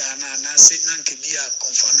yes na se na nke bia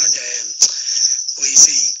konfano we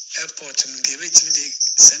see airport nke beti di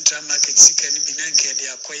central market sika ni bi na nke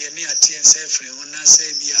dia koye ni atie se free ho na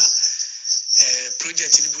se bia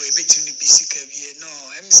project ni bo beti ni bi sika bi no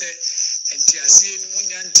em se enti asie ni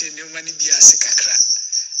munya nte ni mani bia sikakra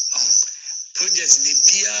project ni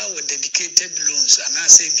bia with dedicated loans and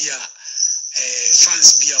say bia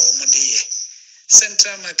funds bia wo mo de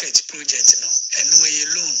central market project no eno ye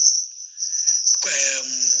loan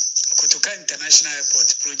Kotoka International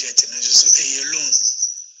Airport project no so a loan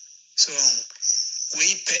so we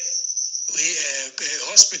pay we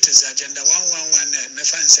hospitals agenda 111 me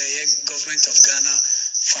fan say government of Ghana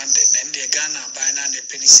funded and the Ghana by na ne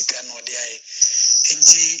penisika no de ai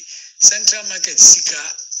enti central market sika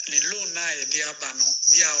le loan na e de aba no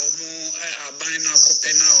bia omo aban na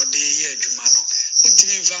kopena o de ye adwuma no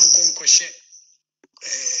untimi fa nkonkɔhye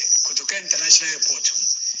Kotoka International Airport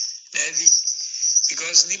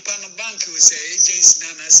because Nippon Bank will say agency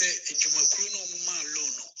na say adwumakuru no ma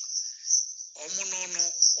loan no omo no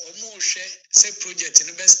omo hwe say project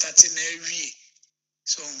no be starting na awie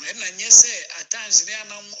so na nye say at times they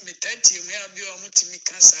na me 30 me abi omo timi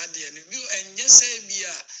ka sa de no bi enye say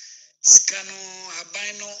bia sika no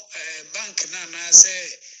aban no bank na say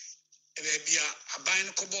bia aban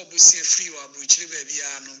no kobo busie free wa buchire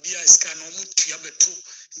bia no bia sika no omo tua beto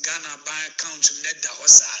Ghana bank account net da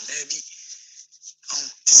hosa na bi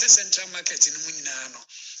the central market in Munina, no,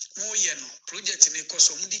 no, project in a cost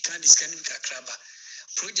of Mudikan is kind of Kakraba,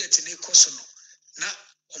 project in a cost no, now,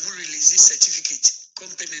 release certificate,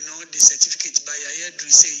 company no, the certificate by a year,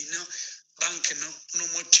 say, no, bank no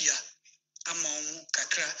more tia, among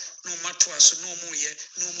Kakra, no matter so no more ye,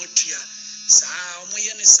 no more tia, sa,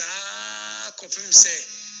 Moyan sa, copim say,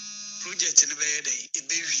 project in a day, a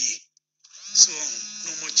baby. So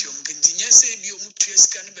no much continue say be mutu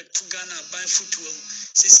scan but to Ghana buy foot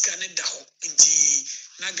say scan da ho nti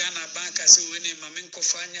na Ghana bank say we ne mamen ko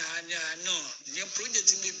fanya hanya no new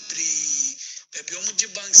project me bre be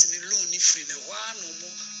omuji banks ni loan ni free na wa no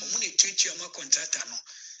mo ne twetu ama contractor no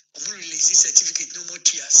omu release certificate no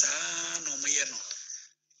mutu asa no mo ye no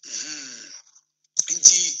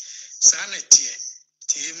nti sa na tie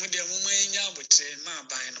ti mu de mu manya abotre ma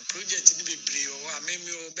ban no project ni bebre o wa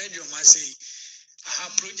memi o bedroom say aha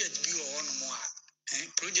project bi o no mo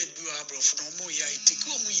project bi o abrof no mo ya it take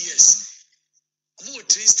o years mo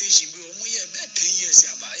train station bi o mo ya be 3 years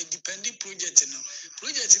aba independent project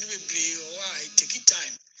ni bebre o wa it take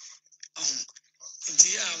time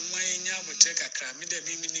nti ya manya abotre kakra me de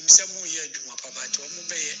mi nim se mo ya adwuma papa to mo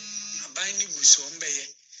be ye aban ni guso mo be ye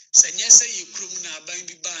sanya say ye krom na aban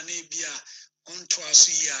bi ba na bia onto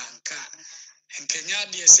aso yi anka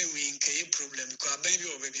nkenya de say we nkeye problem because aban bi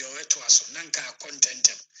obabi o weto aso na nka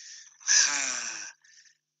content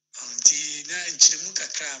nti na nchirimu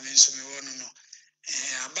kakra me nso me wono no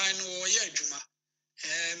aban no wo ye adwuma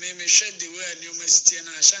me hwe de we ani o masiti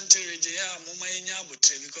na Ashanti Region ya moma yenya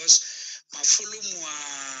abotre because ma follow mu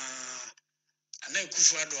ana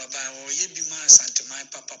kufu ado aban wo ye bi ma santeman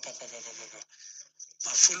papa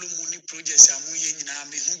ma follow mu ni projects amu ye nyina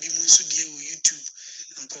me hu bi mu nso de YouTube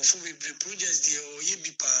nkofo be projects de o ye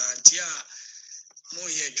bi pa tia mo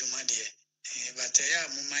ye adwuma de but ya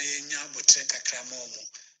moma yenya abotre kakra mo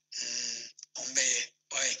ombeye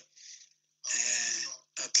oi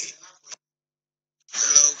okay.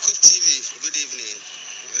 Hello, KUMASI, good evening.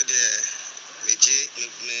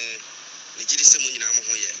 Me jidi se mu nyina mo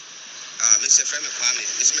ho ye. Mr. Frame Kwame,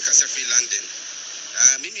 Miss Mekasa Free London.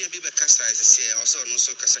 Me nua bi be kasa is say also no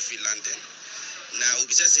so kasa Free London. Na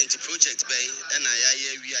obi say project bay na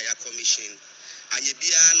ya wi ya commission. Anye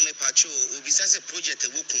bia no me pacho obi say project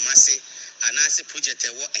wo KUMASI ana say project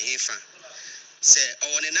wo ehefa. Say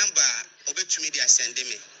on a number obetumi dia send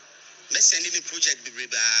me. Me send me project bi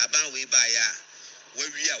ba ban we ba ya. We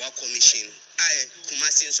our commission I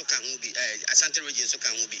KUMASI so can be Ashanti Region so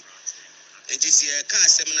can be and this year can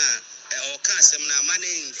seminar or can seminar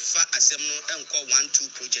money fa assembly enko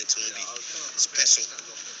 1-2 project will be special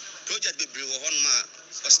project be bring on ma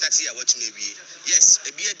or start here what maybe yes a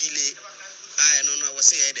be a delay I know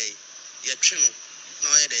was say day ye twino no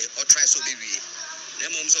day or try so be we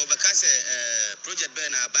mom so because project be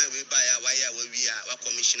na ban we buy we our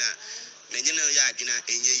commissioner Menjina ya adina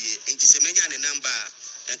enye nti se menya ne number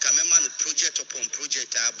enka mema no project upon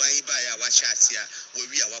project aban ba ya wa chasia we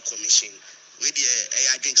wi our commission we de e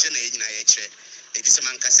adwenche na enyina ye kire nti se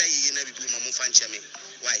mankasa yi na bibu mo fa nche me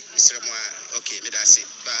why misre mo okay me da say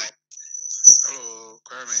bye. Hello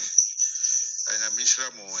Kwame anya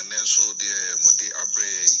misra mo enenso de mo de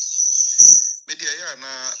abre media ya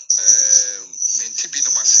na mentibi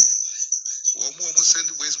no mase Omo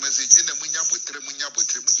send voice message in a munya botre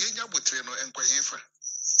no enkwa yefa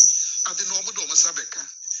ade no omo do omo sabeka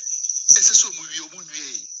ese so mu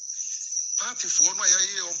wie party for no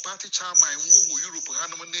aye on party chairman wo Europe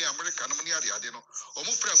hanom ne America no ne ade no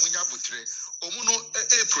omo fra munya botre omo no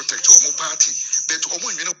protect omo party but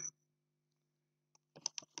omo nwene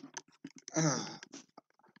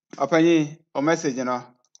Opanyi o message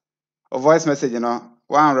no o voice message no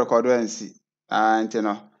one record and see nti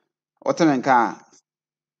no otemenka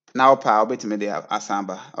na opa obetime de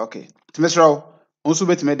asamba okay timesro onso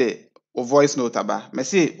betime de o voice note aba me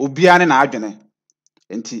say obia ne na adwene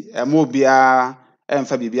Enti emo bia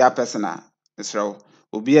emfa bibia personal mesrew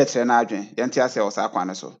obi etre na adwen yente ase o sa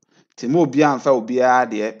kwane so ti mo obi amfa obi a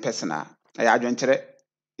de personal ya adwen kire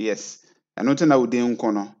yes eno te na odin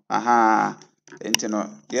nko no aha enti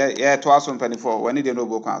no ye to aso mpanifo wani de no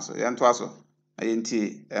bo kwan so ye to aso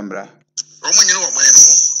ayenti embra omo nyine wo man no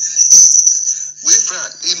we fra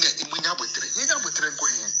ine imunya botre nya botre nko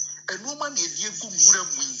yin eno ma na edi egu mura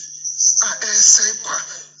mu sei kwa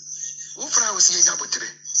wo fra wo si nya botre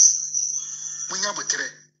munya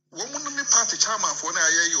botre wo mu no party chairman for na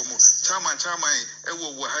aye yo mo chairman e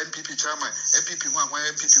wo MPP chairman MPP hwan o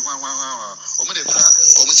mo de fra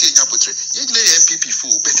o mo si nya botre ye gine ye MPP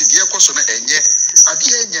fu beti de ekoso na enye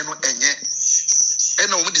ade enye no enye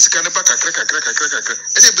ena o mo disika ne pa kakra e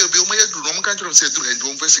de bebe o mo ye duru no mo kan tro se duru endi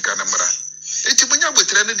o mo fasika na mra eti munya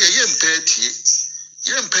botre ne de ye mpatie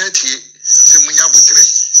se munya botre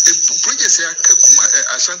project ya kakuma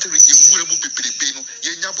Ashanti Region mure mu pipiripi no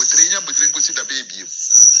ye nya botre ngosi da baby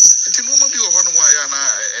enti no ma bi wo hono wa ya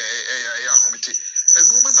na ya homiti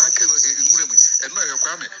enu ma na aka mure mu enu ya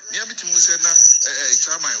kwa me nia biti mu se na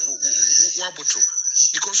chairman wa boto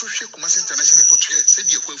because hwe KUMASI international portrait se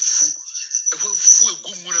die fu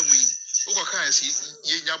egu mure mu wo ko kan si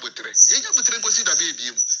ye nya botre ngosi da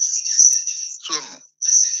baby so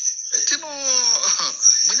enti no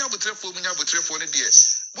munya botrefo ne de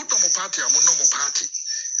mudo mo party amuno mo party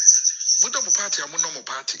but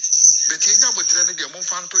ye nya botre ne de mo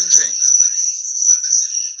fanto nchen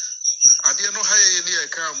ade no haye ne ye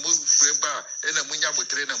ka mo freba na munya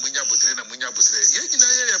botre ye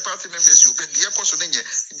nyina ye party members you be de ekoso ne nye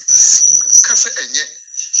kase enye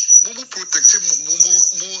mo protect mo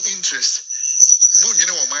interest mo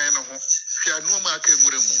nyine wo man no ho hwa no ma aka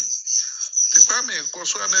nwure mu Kwame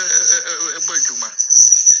koso na ebadwuma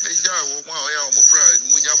ne ja wo mo a ya wo fra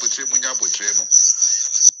munya botre no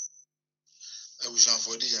Abushan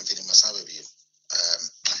for the young kid Masaba be.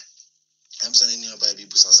 I'm sending you by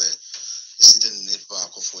people say, sitting in the park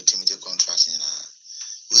for Timothy contract.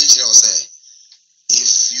 Which I'll say,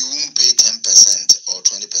 if you won't pay 10% or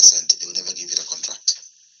 20%, they will never give you the contract.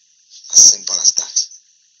 As simple as that.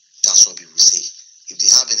 That's what people say. If they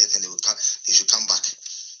have anything, they should come back.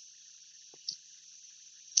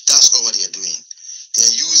 That's all what they are doing. They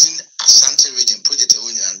are using Ashanti Region project,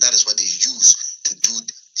 and that is what they use to do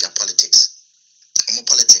their politics.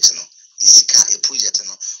 Politics, no. Is a project,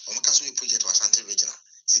 no. A project was Ashanti Region.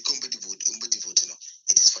 It's a company vote, no.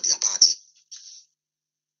 It is for their party.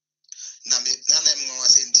 Now, all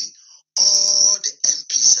the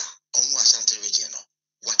MPs are on Ashanti Region.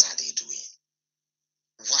 What are they doing?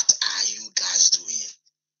 What are you guys doing?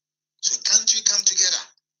 So can't we come together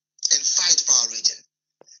and fight for our region?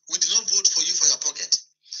 We did not vote for you for your pocket.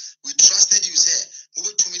 We trusted you, say, we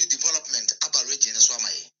will to me the development of our region as well.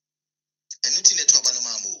 And nothing at all,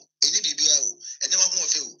 any BBO, and never home of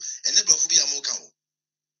you, and never will be a mocha.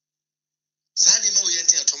 Sani mo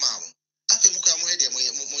yenti at tomorrow. After Muka Moedia,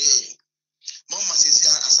 Mamma says,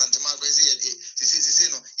 Asante Margaret,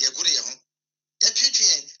 no, Yaguria. That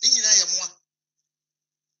Pitrian, Nina Yamua.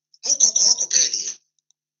 Moko Pedi.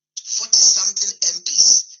 40-something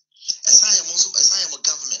MPs. As I am a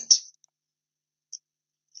government.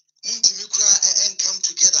 Muntimikra and come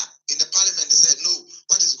together in the parliament and said, no,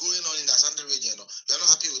 what is going on in the Ashanti region? No, we are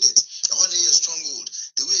not happy with it. I want to hear a stronghold.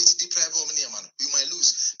 The way it's deprived of money, man, we might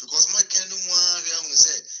lose. Because my kind of one, I want to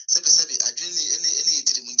say, I didn't any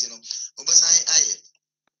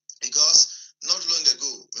because not long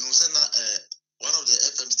ago, when we sent one of the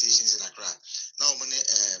FM stations in Accra, now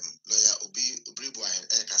lawyer Obribo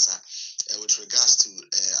Kasa with regards to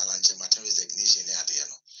Alanche Martin resignation there.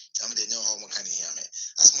 I mean, they know how much can hear me.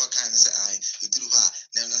 As more kind of say, you do her,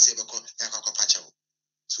 never say,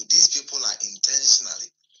 so these people are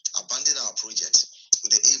intentionally abandoning our project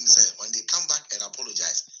with the aim say when they come back and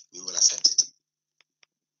apologize, we will accept it.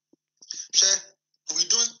 Sure, we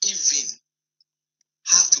don't even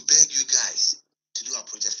have to beg you guys to do our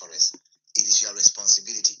project for us. It is your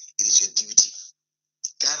responsibility. It is your duty.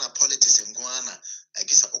 Ghana politics and Ghana, I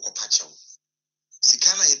guess a Okopacho.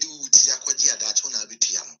 Sikana you do with Yakodia that one I'll be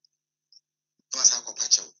Tiano. No, as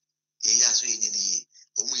Okopacho. Yes, we need ye.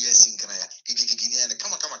 Yes, in Kanaya.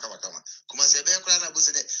 Come. KUMASI Bekrana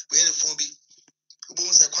was it. We had a phobia. Who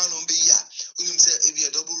wants a quantum be ya? Who say if you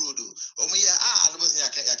a double road? Oh, me, I was in a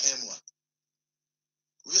came one.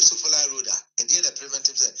 We are so full of road. And the other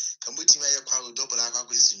preventive said, come with me a car with double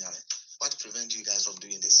acquisition. What prevent you guys from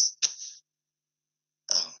doing this?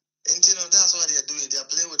 And that's what they are doing. They are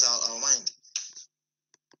playing with our mind.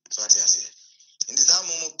 So what I say. In the time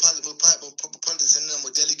of politics and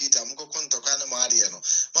delegate, I'm going to kind of Mariano.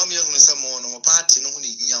 Mammy, who is someone on a party, no, and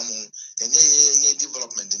develop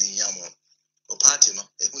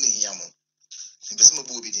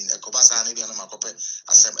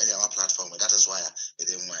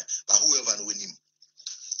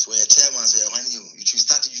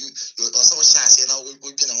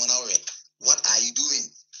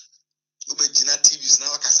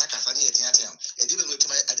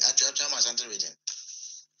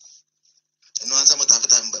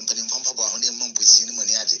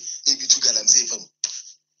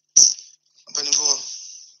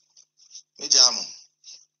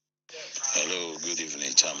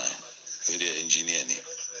chama with the engineer ni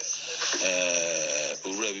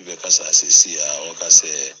owura bi bekasa asesi a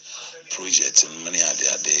okase project mani ade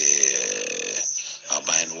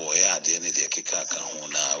aban wo ya ade ne de keka ka ho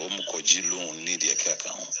na wo mkoji loan ni de keka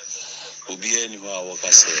ho obi ani ho a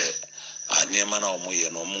okase anema na omoye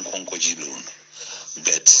no mkonkoji loan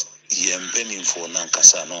but yempenimfo na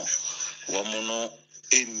nkasa no wo no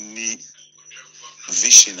eni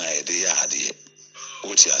vision ide ya ade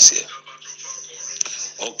oti ase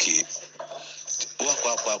okay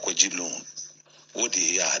wakwa kwaji loan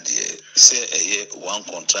wodi ya ade se eye one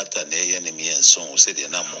contractor na eye ne mienso se de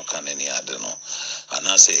na mo kan ne ade no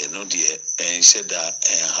ana se no de enhyeda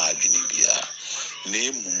ha adwene bia na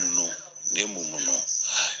emumu no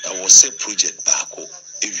e wo se project baako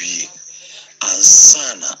ewie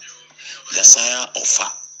ansana yasaya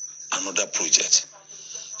offer another project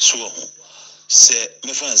so se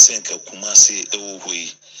me fan senka kumasi ewo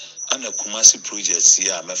hoi ana kumasi projects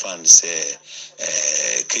ya me fan se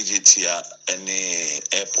KGT any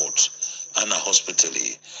airport ana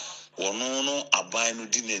hospital wono no aban no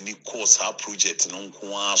di nani course ha project no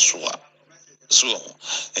nko asoa so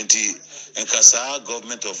enti enkasa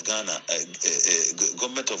government of Ghana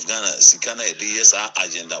sikana yes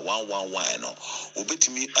agenda 111 no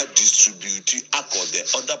obetimi a distribute accord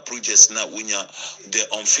the other projects na wonya the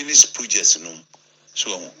unfinished projects no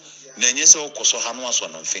so na nyese okoso hanu aso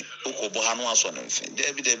no mfe okobo hanu aso no mfe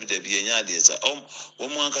debi enya de sa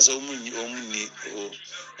omu ankasa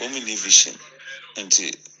omni vision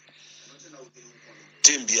enti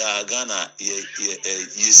tembia Ghana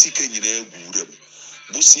ye sika nyina egurem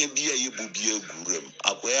busia bia ye bobia egurem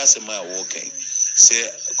akoya asema a woken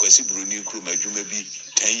se kwasi bruni krum adwuma bi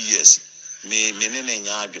 10 years me ne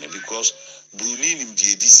nya adwene because bruni nim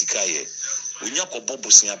die di sika ye onya kobo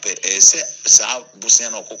busia pe se sa busia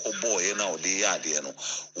na okoko boy na ode ya ade no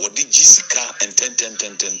wodi gisika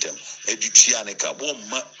enten edutia ne ka bo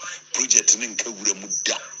ma project ne nka wurem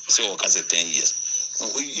da se o ka se 10 years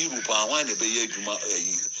Europe one be ye adwuma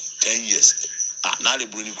 10 years na le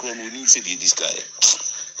bruni kro no ni se di disika ye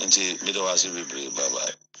nti me do wase be bye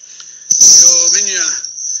bye yo menya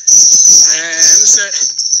nse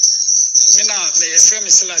mina me frame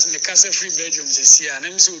silas me kase free bedroom zesia na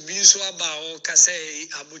me se obi nso aba o kase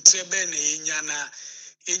abutre be na enya na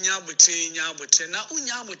enya abutre na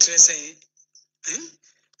unya abutre sen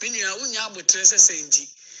menya unya abutre sen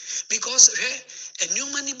because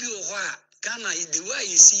enioma ni bi o ho a Ghana the way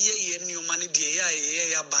you see ye enioma ni de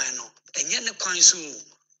ya ban no enye ne kwan so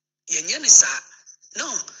yenye ne sa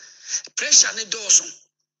no pressure ne doso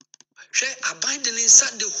abandon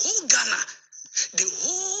inside the whole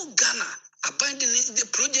Ghana abandon the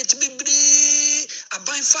project bebre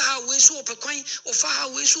abandon far away so opekwan o far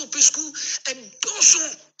away so op school and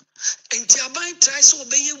doso enti abandon try so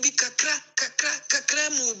obey bi kakra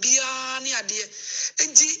mo bia ne ade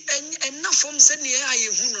enti ena form se ne aye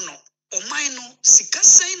hunu no o man no sika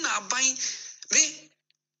sen na abandon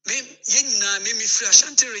me yenina me free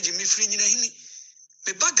Ashanti Region me free nyina hini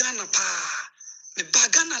me bagana pa me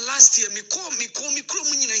bagana last year me call kro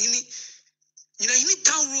mu nyina hini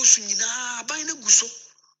town rules nyina aban na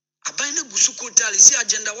guso kotali si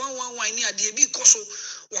agenda 111 ni ade bi koso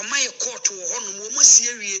wa maye court wo hono mo masi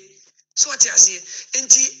awie so what you say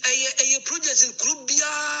enti eye project in kro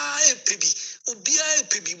bia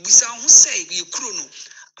epebi busa ho say ye kro no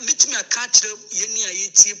metimi aka kire ye ni aye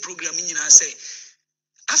tie program nyina say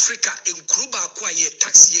Africa in Kuba kwa ye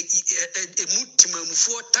tax ye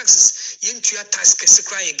mutimamufo taxes yentua tax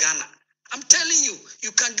kesekra ye Ghana. I'm telling you,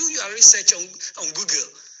 you can do your research on Google.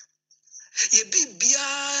 Ye be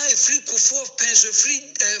free Kufu pence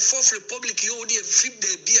free Fourth Republic you only free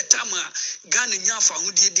the be a tama Ghana nyafa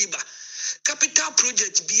hudi diba. Capital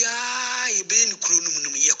project ye be in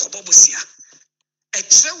Krunum ye kobobusia. A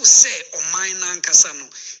trail say on mine and Casano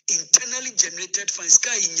internally generated funds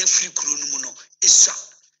sky in your free Krunumuno is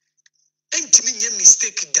entimi nye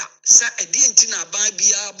mistake da sa edi entina ba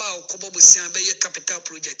bia ba okobobusia be ye capital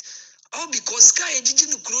project all because sky ejiji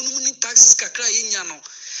no kronum ni taxes kakra yenya no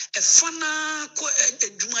e fana ko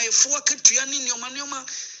edwumayefo akatua ni neoma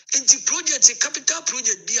enti project capital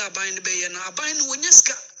project bia aban ne be ye na aban no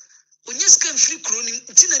onyeska mfiri kronim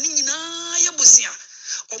ntina ni nyina ya bosia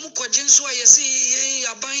omukwaje nso ayesi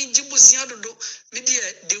aban jibusia dodo me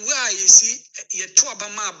the way ayesi ye to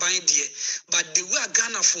abama aban de but the way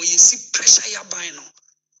Ghana for yesi pressure ya aban no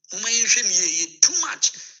moma yenhwe ne ye too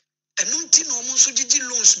much enunti no mo so gigi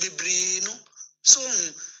loans bebre no so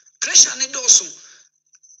pressure ne doso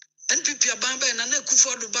NPP abamba na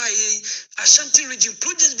Kufuor Dubai Ashanti Region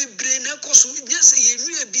projects bebre na koso yes ye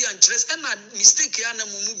nwie bi interest and mistake ya na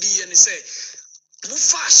mumu bi ye ne say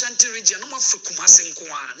Mufa Ashanti region, no more for KUMASI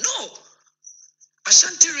nkoa. No.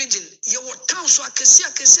 Ashanti region, you were town so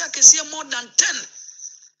akesia more than 10.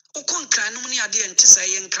 Ukon kran no ni ade ente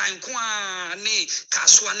say yen kran kwa ni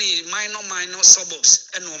kaswa ni minor suburbs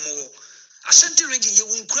eno mo. Ashanti region ye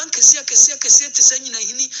wunkran kesia te say nyina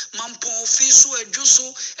hini mampon fi so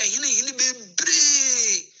adwoso hini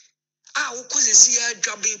bebre. Ah, ukozesi ya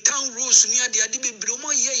dwabe town rules ni ade bebre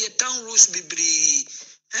mo ye town rules bebre.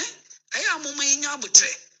 Aya mama yinya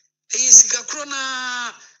abotre. Sika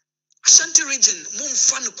krona Ashanti region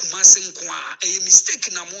mumfa no KUMASI nkoa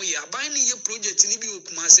mistake na mo ye aban ni ye project ni bi o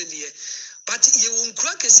KUMASI de but ye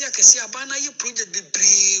wonkura kesi aban na ye project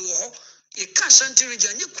bebre wo ho ye ka Ashanti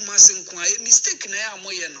region ye KUMASI nkoa mistake na ya mo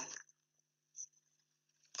ye no.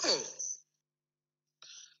 Oh,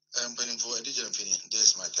 Penny for a digital opinion. This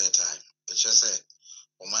is my third time. The chair said,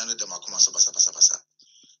 "O man, the Makuma Sabasa.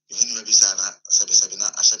 You hear me, Bisana,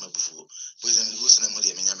 Sabina, Ashama Bufu, with an Lucian and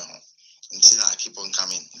William Yamaho. Until I keep on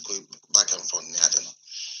coming, go back and forth.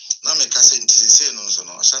 Now, make us say, say, no,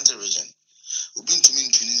 Ashanti region. We've been to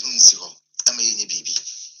mean to Nisiho, I may any baby.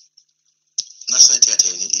 National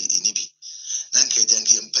Theatre in Ibi. Nanke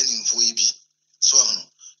Janky and Penny for Ibi. So,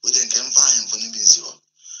 we then can find for Nibinsiho.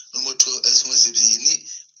 No more to as much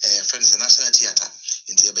as friends National Theatre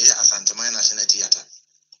into a Baya Asante National Theatre.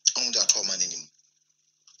 On that home and him.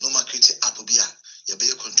 No more creative Apobia, your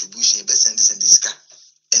Baya contribution, your best and this car.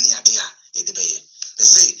 Any idea, ye the Bay. They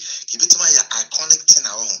say, give it to my iconic 10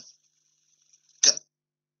 our home.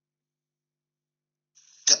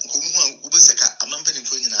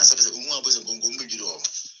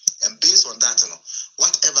 And based on that,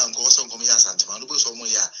 whatever goes on Comia Santa Manubus or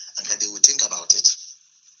Moya, and they will think about it.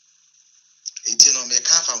 It's make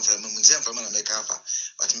half from Museum from America,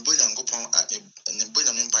 but in Boyan Gopon and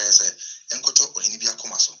Boyan Empire say, and Koto or Hinibia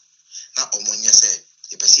Comaso. Now, Omonia say,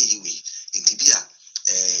 if I see you, in Tibia,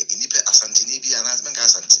 Inipe Asantini, and Asman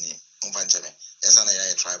Santini, Umpanchame, as an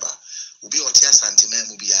AI tribe, will be Otia Santime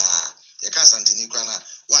Mubia, Yaka Santini Grana,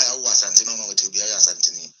 why I was Santino to be a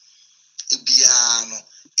Santini. Ibiano,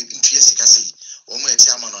 Intriasicasi, or my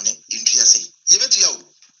chairman on it, Intriasi.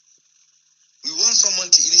 We want someone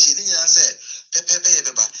to initiate and say, Pepe,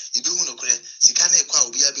 you do no credit, Sikane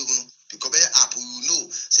Kwa, we are Bihunu, because Apple, you know,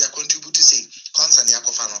 say I contribute to say, Constant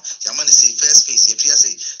Yakofano, Yamani say, first phase,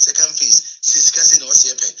 Yetriasi, second phase, Siskasi or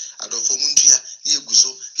Sepe, Adofomundia, near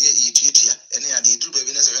Guso, near Ethiopia, any idea to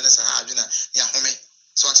baby Venice, Havina, Yahome,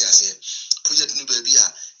 Swati, I say, Project New Baby,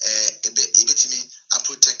 Ebetimi, a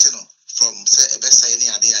protected from say a best any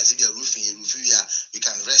idea as if you're roofing, we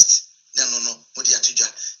can rest. No, what do you have to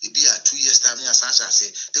it be a 2 years time, Sasha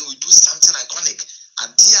say, then we do something iconic.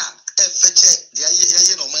 And dear,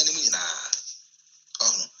 no money.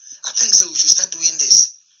 Oh, no. I think so. We should start doing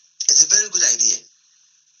this. It's a very good idea.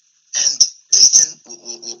 And this thing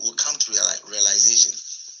will come to realization.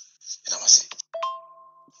 You know what I say?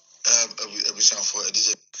 For a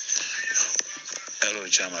DJ. Hello,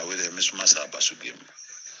 Chama, with a Miss Massa Basugim.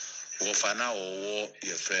 Wofana or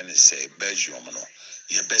your friend say, Belgium,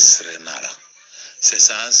 your best renara. Se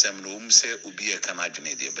sansem no say ubi e kana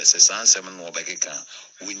dwene de be se sansem no obekeka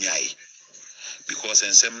wunyai because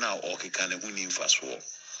ensem na okeka ne huni mfaso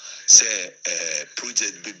se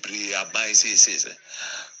project bebre abai se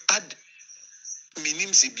ad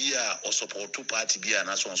minim si bia o support party bia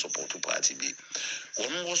na so support party bi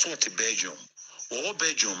won wo so te Belgium wo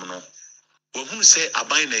Belgium no wo hunu se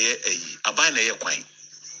abai na ye ayi abai na ye kwan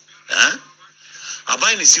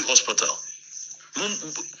abai na si hospital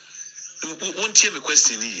won't hear me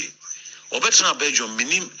question here. Or better Belgium,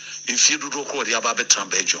 minim in field record the Ababetan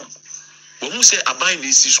Belgium. When we say abide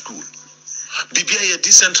in school, BBA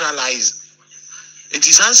decentralized. It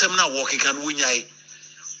is answer now walking can win.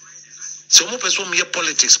 So more person mere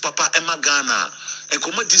politics, Papa Emma Ghana, and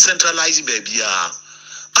come decentralized baby.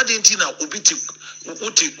 Adentina ubiti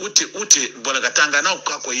uti Bolagatanga now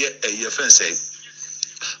kakwe a friend say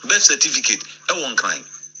birth certificate, a one crime.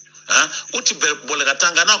 Uti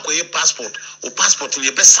Bolagatanga now kwa passport or passport in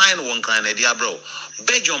your best sign one kind of dia bro.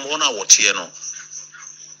 Belgium one hour no.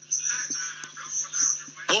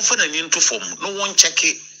 One for the into form, no one check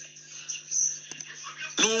it.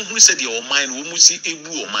 No one who said your mind we must see a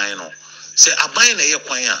boo or mine. Say a buying a year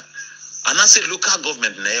and I say local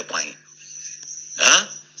government na year point.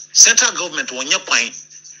 Central government one year point.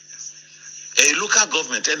 A local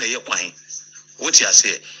government and a year point. What you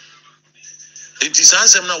say? It is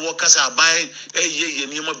answer now workers are buying a year,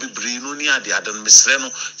 you might be bringing no near the other Miss Reno.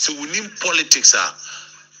 So we need politics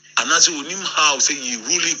anase onim how say you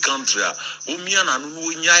ruling country omia na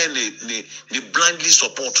no nyai ne blindly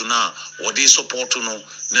support na or they support no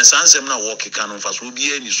na sansem na work ka no fa so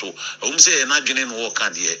obi ani so say na dwene no work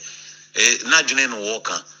de na dwene no work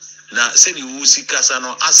na say the usika sa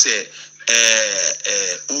no ase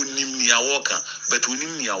onim nia work but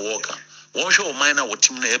onim nia work won hwe o man na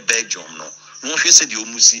wotim na e Belgium no no hwe say the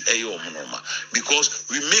omusi omunoma because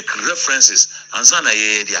we make references and sana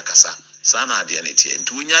ye dia kasa sana de ne tie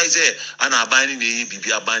nti wonya say ana abani ne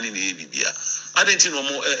bibia abani ne bibia adenti no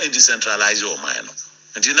mo decentralize o man no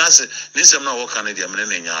nti na se ne sem na work na de amene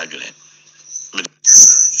na nya adwene.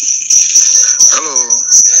 Hello.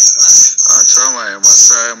 Achama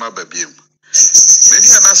masai mababiem. Many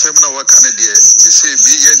an assembly work on a dear. They say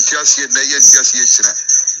be entiasi and entiasi china.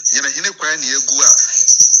 Yana hine kwa ni egua.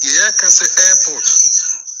 Ye kase airport.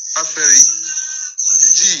 A ferry.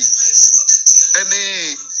 G.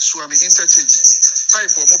 Any swami interchange.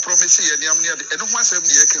 Five for more promise ye ni amnia de. Eno one seven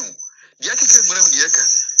ye ken. Yaki ken mure ni yeka.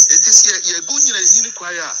 It is ye gu ni hine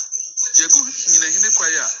kwa ya. Ye gu ni hine kwa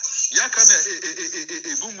ya. Yaka na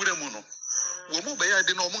egu mure mono. Womu baya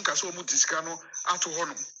de no mun kaso mu diskano ato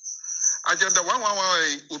hono. Agenda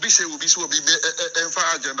 111 obi say obi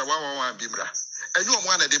enfa agenda 111 bimra. Enyo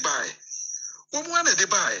omo ana de bae. Omo ana de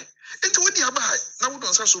bae. Enti wodi abae na wo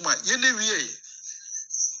don saso ma ye na wie.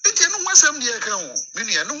 Enti eno wasam de eka ho.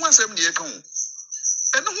 Minu eno wasam de eka ho.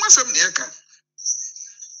 Eno wasam de eka.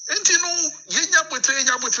 Enti no ye nya botre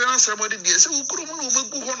na asam de se ukuru mu no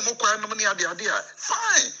magu ho no mokwa no ne ade a.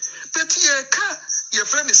 Fine. But ye ka your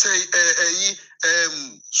friend say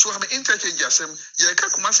so am interchange asem ye ka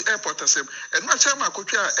KUMASI airport asem and ma chama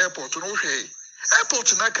akotwa airport no hwe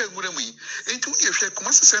airport na ka ngure mu yi enti wo ye hwe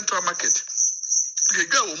KUMASI central market ye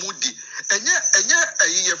gwa wo mudi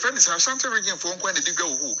enye your friend say Ashanti region for nkwa na di gwa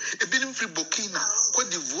wo ebinim free Burkina Cote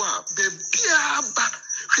d'Ivoire be bia ba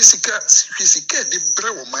hwesika de bre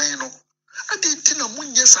wo man no ade tina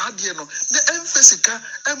munye saade no na emfesika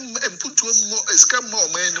empuntuo mo esika mo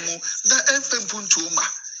man no mu na emfempuntuo ma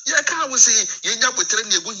ye ka wo se ye nya botere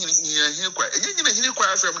na egu hini kwa enye hini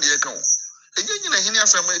kwa asem na ye ka wo enye hini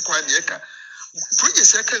asem kwa na ye ka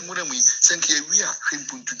project ya ka ngure mu senke wi a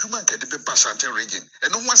hwempuntu dwuma nka de be ba Ashanti region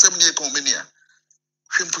eno ho asem na ye ka wo menia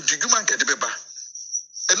hwempuntu dwuma nka de be ba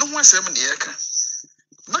eno ho asem na ye ka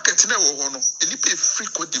market na wo ho no enipe free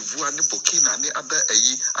Cote d'Ivoire ne Burkina ne ada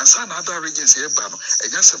ansa na other regions ye ba no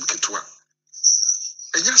enya sem ketwa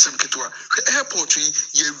airport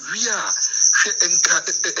ye wi a hwe enka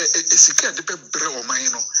esika de be bre o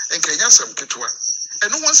man no enka enya sem ketwa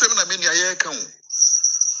eno won sem na me nia ye ka ho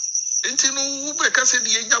enti no wo be ka se de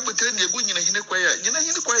ye nya botere ne egu nyina hine kwa ya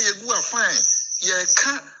ye gu a fine ye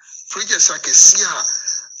ka project akesi a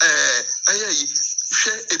ayayi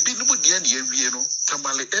hwe ebi no de na ye wie no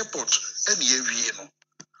Tamale airport and ye wie no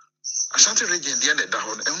Ashanti region de na da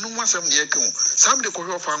ho no eno wasam ne ye ka ho sam de ko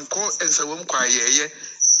hwe fanko ensawam kwa ye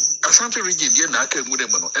Ashanti region de na aka ngure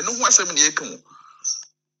mu no eno wasam ne ye ka ho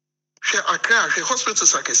hwe Accra hwe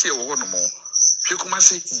hospitals akesi e wo ho no mo hwe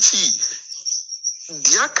KUMASI G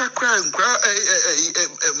dia kakra nkra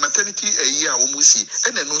maternity a wo musi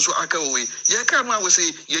ene no so aka wo ye ka no a wo se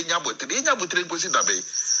ye nya botere ngosi dabe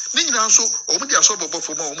ni nyina so o mu dia so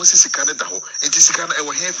bobofo ma o mu sisika ne da ho enti sika na e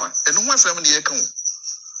wo hefa eno ho asam ne ye ka ho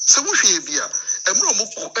se wo hwe bia emro mo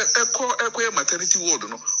ekọ maternity ward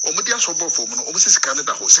no o mu dia so bobofo no o mu sisika ne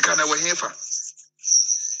da ho sika na e wo hefa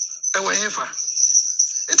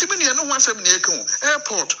enti me ne no ho asam ne ye ka ho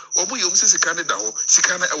airport o mu ye o mu sisika ne da ho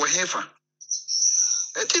sika na e wo hefa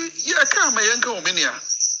enti ye ka ma ye nka o me nia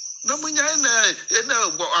na munya na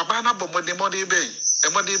abana bomode be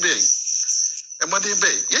Emade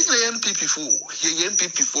Bay, ye NPP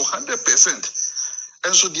for 100%.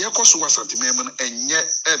 And so the cost was at the moment and yet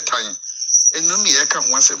at time. And no me can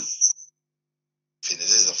wasem. This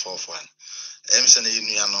is the fourth one. Emerson in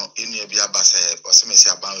your Biabase or some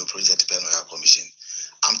about project Penoya Commission.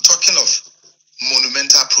 I'm talking of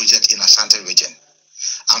monumental project in Ashanti region.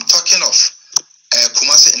 I'm talking of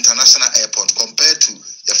KUMASI International Airport compared to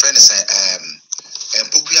your friend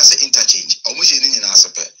Pukuase interchange. Almost in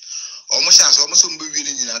Asape. Almost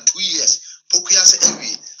 2 years. Pukuase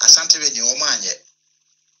every Ashanti region Omanye.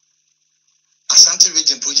 Ashanti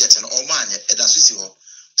region project and Omanye Edasisiho.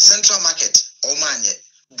 Central market Omanye.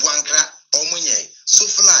 Buankra Omunye.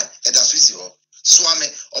 Sufly Edasisiho. Swame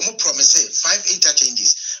Omo promise 5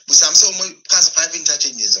 interchanges. But some say Omo pass 5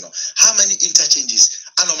 interchanges. How many interchanges?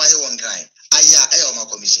 Anomaye one crime. Aya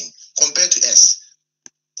commission compared to us.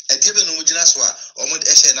 A given Mujinaswa Omo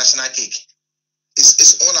Eshe national cake.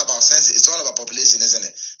 It's all about sense, it's all about population, isn't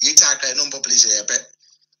it? You talk no population,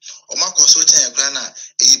 Oma koso chen grana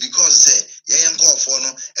because say yen call for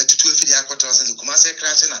no etutu afidi akwata say KUMASI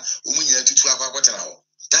crash na omu nyina tutu akwata na ho.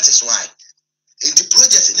 That is why in the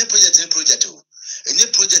project any project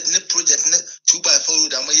ne 2x4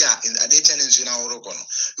 road amaya in adeta nzuna orogo no.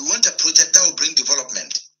 We want a project that will bring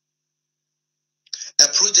development, a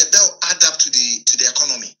project that will add up to the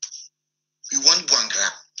economy. We want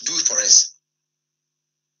Buankra, do it for us.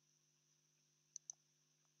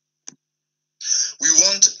 We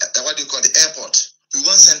want what do you call the airport. We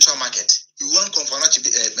want central market. We want Konfanachi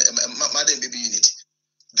Madam Baby Unit.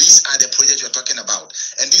 These are the projects you're talking about.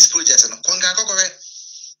 And these projects are Konga Kokore.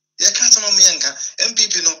 You can't tell me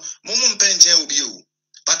MPP no Mumum Penja will be you.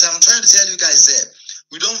 But I'm trying to tell you guys there,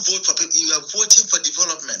 we don't vote for people. You are voting for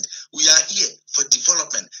development. We are here for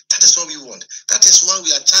development. That is what we want. That is why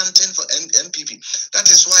we are chanting for MPP. That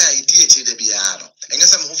is why I did the Biano. And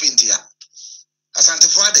yes, I'm hoping here. Asante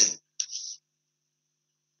Friday.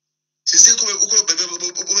 Sister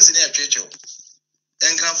was in a church.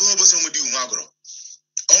 And Grandfather was on with you, Magro.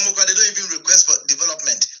 They don't even request for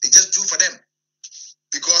development. They just do for them.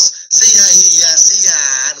 Because say and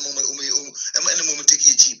the moment take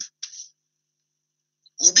it cheap.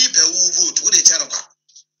 Will be per vote, would they channel?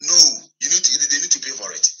 No, they need to pay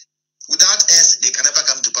for it. Without us, they can never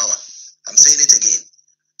come to power. I'm saying it again.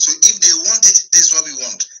 So if they want it, this is what we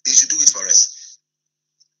want. They should do it for us.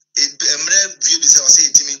 If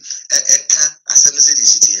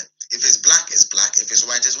it's black, it's black. If it's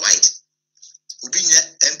white, it's white. We'll be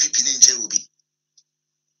MPP ninja will be.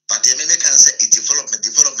 But the American can say it's development,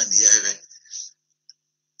 yeah.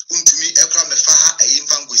 To me, Ekra Mefaha, a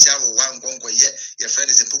infant Gusharo, one gongo, your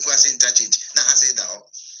friend is in Pukwasi interchange. Now I say that.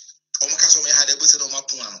 Omakaso may have a bus on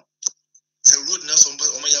Mapuano. The road no some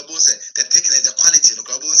Omaya Bose, they're taking the quality of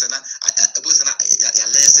Grabos and a bus and a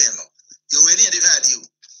lesson. You already had you.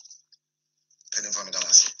 Penny from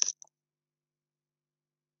Damas.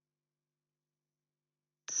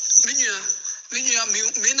 Me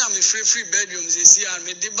na me free bedrooms this year.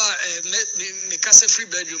 Me deba me kase free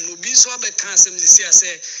bedroom. No be so be cancel this year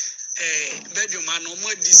say bedroom and no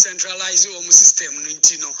more decentralize your system no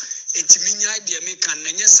intino. Enti minya idea me can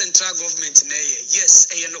nenye central government na yes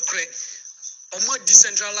no kre. O more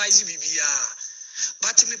decentralize bibia.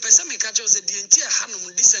 But me pesa me catch us the entire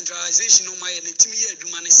hanom decentralization no my ntimi ye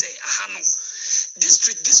aduma ne say ahano.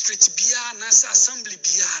 District bia na assembly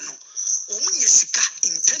bia no. Omunyesika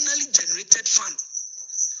internally generated fund.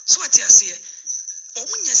 So what you say?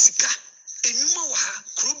 Omunyesika enyuma wa ha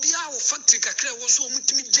krobia wo factory kakra wo so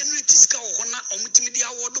omutimi generate sika wo hona omutimi dia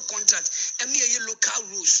award contract emi ye local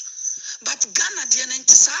rules. But Ghana dia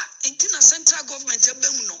ntisa entina central government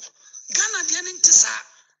ebem no. Ghana dia ntisa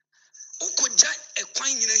okoja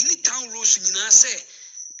ekwan nyina hini town rules nyina say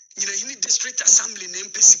nyina hini district assembly na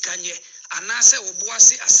mpesika nye anase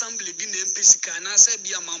oboase assembly bi na mpesika anase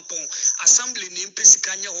bi amampon assembly na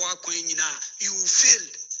mpesika nye ho akwan nyina you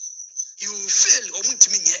fail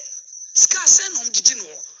omuntimi nye ska say no mjiji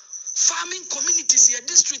no farming communities your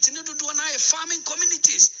district ne dodo na farming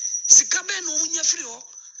communities sika be no munya free ho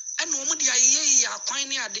eno omu dia ye akwan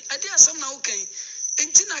ne ade asam na okay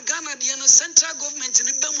enti na Ghana dia no central government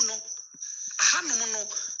ne bam no hanom no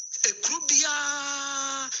ekrubia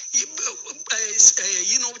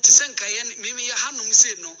tisenka yen mimi ya hanum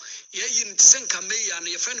say no ye yin tisenka meya na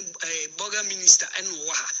ye friend burger minister eno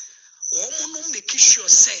wa ha wo no make sure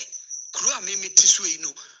say kru a mimi tiso yi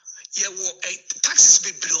no ye wo taxes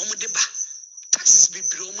be bre o mo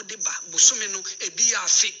de ba bosome no ebi ya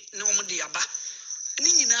afi na o mo de aba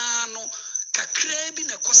ni nyina no kakra bi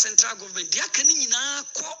na ko central government dia ka ni nyina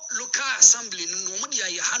ko local assembly no mo de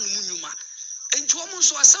ya hanum nyuma. And to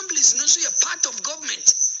almost assemblies, no, so you're part of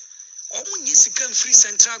government. Almost free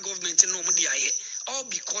central government and nobody all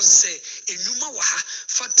because say a numa waha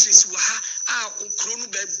factories waha krono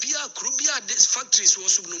bia krobia this factories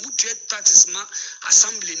was no mutual taxes ma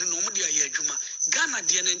assembly no nobody juma Ghana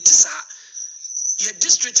dia ntisa your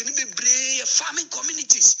district ni be farming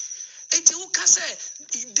communities. Eti uka say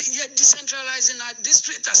you decentralizing our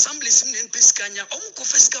district assemblies in Piskanya omuko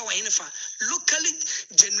feska wa infa locally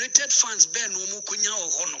generated funds be no mu kunya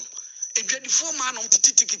ohonom edwadi form anom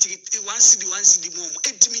titi one city mom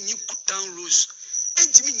etimi nyi down rules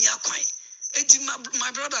etimi nyi akwan eti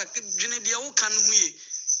my brother dwene dia wo kan hu ye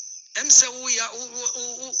emse wo ya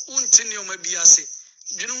untini o mabiase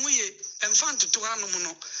dwene hu ye emfa ntoto hanom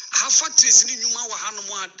no ha factories ni nyuma wa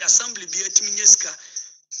hanom assembly bi etimi nyeska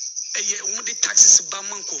the taxes ba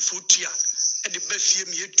manko futia e de ba fie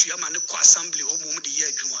me etua ma ne ko assembly o mo de ye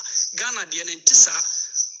adwuma Ghana de ne ntisa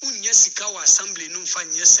unya sika wa assembly no mfa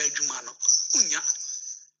nye sa adwuma no unya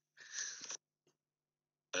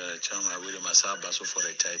Chama with Masaba so for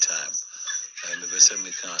a tight time. And the vessel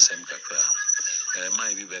make a sem kakra.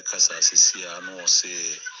 Might be because as no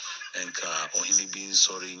say. Enka ohini bin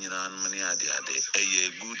sorry nyina mani ade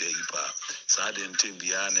good eyipa sa de ntem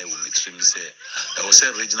bia na wo mitrim se e wo say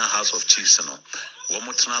regional house of chiefs no wo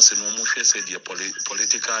mo tena se no mo hwe se de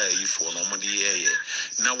political eyifo no mo de yeye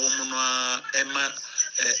na wo mo no ema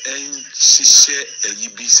sise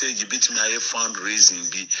eyibi se yibetimi aye fundraising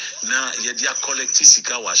bi na ye dia collective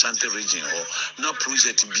sika wa Ashanti region ho na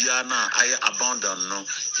project bia na aye abandon no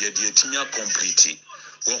ye de timia complete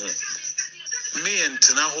wo me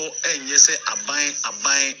entena ho enye se aban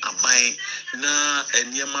na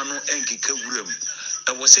eniema no enkeka wuram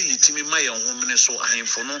e wo se yitimi ma ye homene so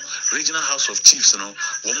ahemfo no regional house of chiefs no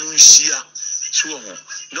wo mu nhia so ho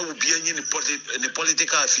na obi anyi ni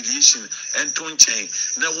political affiliation ento nchen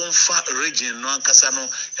na wo fa region no ankasa no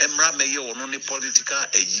emra meye wo no ni political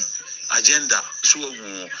agenda so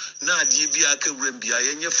ho na ade bia ka wuram bia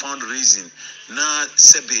yenye fundraising na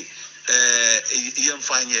sebe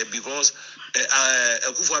yemfanye because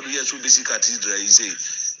Akufo Addo so basic cathedral is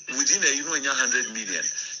within a 100 million.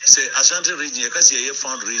 Say Ashanti region, because you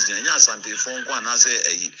fundraising, and Ashanti phone one, I say,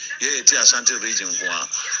 yeah, Ashanti region one.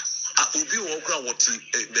 Ubi Wokra, what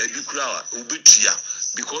the crowd, Ubi Tia,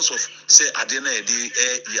 because of say Adena,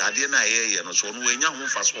 and so when you home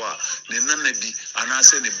fast war, the Nanabi, and I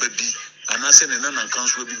say the baby, and I say the Nanan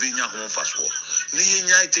council will be in your home fast war.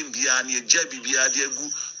 Ni item bia, ni Jabby bia, dear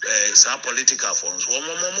good. Some political forms.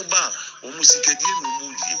 Womoba, Womusikadi,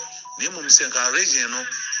 Mumudi, Nimum Senka region,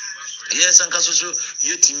 yes, and Casso,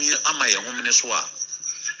 yet me, am I a womaneswa?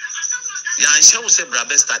 Yan shall say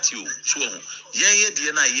Brabe statue, so ye,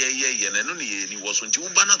 Diana, ye, and only he was on two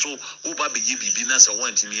banato, Uba be Bibinas, a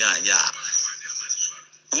one to me, ya.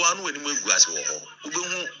 One when you move grass,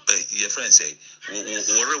 your friend say,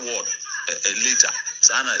 or reward later.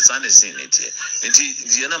 Sana is seen it here. And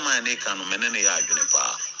the other man, they can many argument.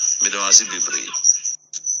 Me don't see be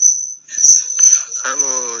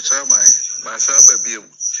Hello, Chamai. Myself a beam.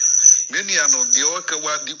 Many are not the Oka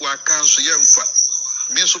di Wakansu Yemfa.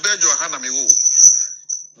 Me so beg your Hana me wo.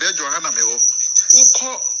 Beg your Hana me wo. Who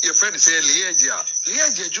call your friend say Liaja,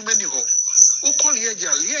 Jumani ho. Who call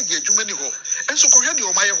Liaja, Jumani ho. And so call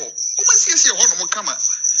your my ho. Who must see a honor kama.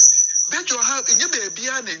 Bet your hand in your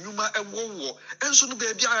baby and Numa and war. And soon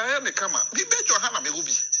baby I am a kama. Be bet your Hana me will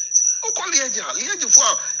be. Who call Liaja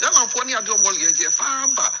for Gama for any other Liaja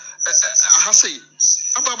Famba. I say,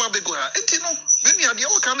 Ababa Begoa, Etino, many are the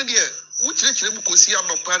old Canadian, which literally could see I'm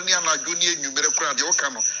not planning on a junior numerical crowd, the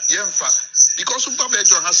Okano, Yemfa, because of Baba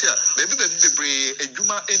John Hasia, baby, a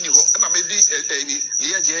Juma anyhow, and I may be a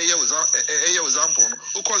example,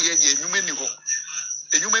 who call ye a Numeniho,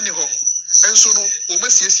 and so no,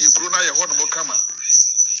 almost yes, you Bruna, a Honomo Kama.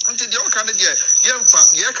 Until the old Canadian,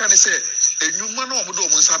 Yemfa, ye can say, a Numano Mudo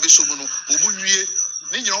Musabi Sumuno, Umuye.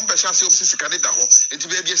 Ninyo mbesha si Canada ho enti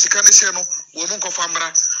baby sika ne se no wo mu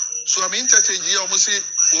nkofamra so am interchange ya omo se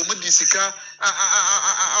wo mu disika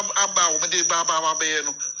aba wo de ba be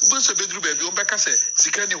no wo so bedru baby wo beka se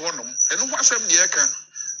sika ni honom eno ho asem ne yeka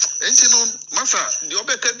enti no masa de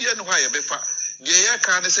obeka bia ne ho aye befa de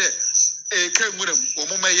yeka ne se ka nwuram wo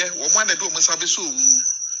mu meye wo mu anade wo mu sabe so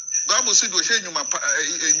Bible said we say ejuma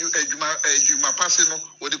passe no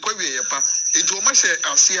we de kwa wie yepa enti o ma hye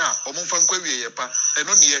ase a o mo fan kwa wie yepa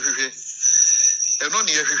eno ne yehwehwe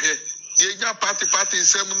ye nya party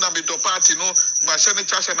nsem na me do party no ma hye ne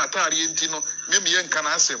chasha na tare enti no me ye nka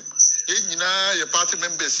na asem ye nyina ye party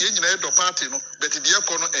members ye nyina ye do party no but de ye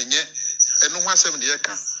ko no enye eno ho asem de ye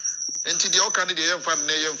ka enti de o ka ne de ye mfa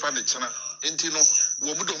ne ye mfa ne chena enti no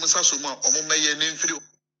wo mu do mu saso mu a o mo meye ne mfiri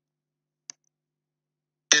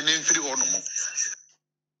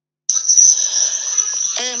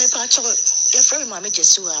me pacho your friend mama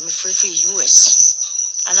jesu am free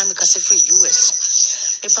US and I'm free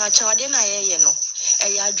US me pacho ade na ye no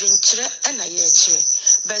e ya adwenkyere e na ye kyere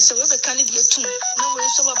but so we be kan de atum na we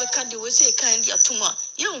so we be kan de we say kan de atum a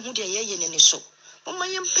ye hu de ye ne so mama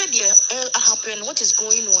ye mpe de happen what is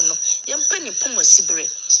going on no ye mpe ne poma sibere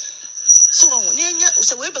so when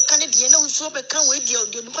so we be kan de na we so be kan we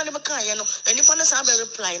de nipa ne be kan ye no nipa na sa be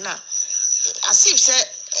reply na as if say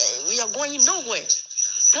we are going nowhere.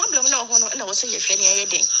 Problem now, and I was saying, if any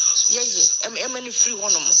heading, yeah, many free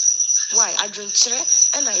one. Why? I drink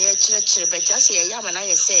and I hear church, but I say, I am and I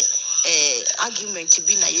say, argument to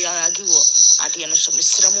be na argue at the end of some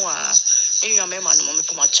Sramoa, and your member,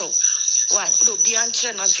 Momacho. Why? Do be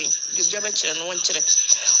answer nothing. You jabber and one check.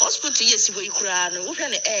 Hospital, yes, you cry, and look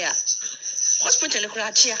at the air. Hospital,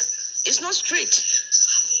 it's not straight.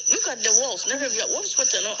 Look at the walls, never be a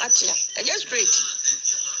hospital, no, at you, and just straight.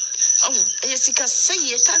 Yesika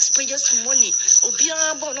say taxpayers' money.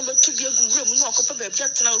 Obia bo number 2 be a good room, no copper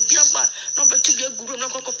beatna, Obia number 2 be a good room, no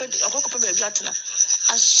copper beatna.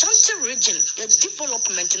 Ashanti region, a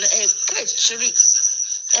development in a catchery,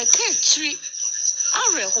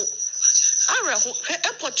 Areho,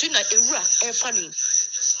 airport in a funny.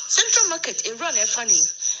 Central market, a run a funny.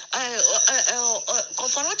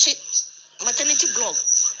 Confanochi maternity blog.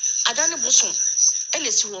 Adana Bosom.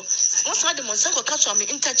 NSO. Once I demonstrate catch on me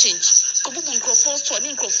interchange. Kabubun Crawford to an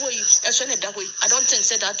incrofoy as well that way. I don't think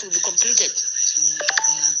that will be completed.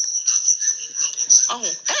 Oh,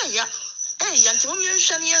 yeah. Hey, Antonio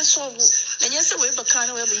Shani and so. And yes, we can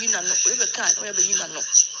wherever you know, wherever you know.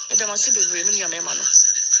 And I must be braving your memano.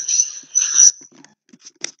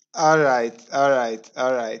 All right.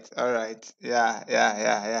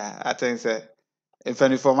 Yeah. I think so. If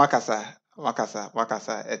any for Makasa.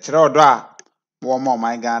 A chroda. More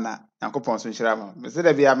my Ghana. Uncle Ponson Shirama.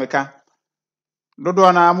 Mr. Bia Meka.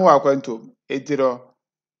 Dodo na mu akwanto. Etiro.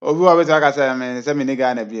 Obi wa beta kasa me se me ni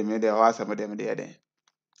Ghana bi me de ho asem de me de.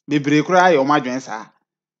 Bibiri kura ye o madwen sa.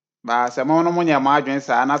 Ba se mo no mo nya madwen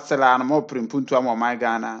sa na sela no mo primpuntu am o my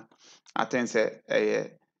Ghana. I think say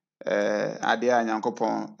ade a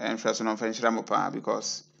Nyankopon enfreso no fanhira mo pa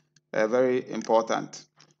because very important.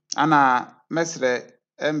 Ana mesre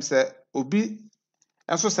say obi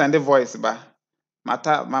enso send the voice ba.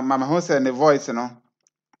 Mata mama ho send the voice no.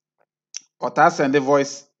 Ota send the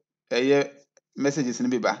voice messages ni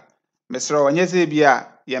bi ba. Mesre onye se bi a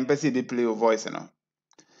ye mpese dey play your voice no.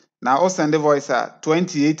 Now, send the voice at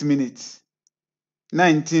 28 minutes,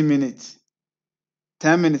 19 minutes,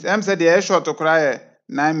 10 minutes. Said the air short to cry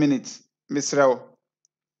 9 minutes. Miss Rao,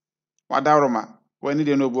 Wadaroma, when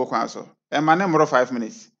you know book answer. And my number 5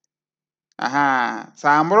 minutes. Aha, so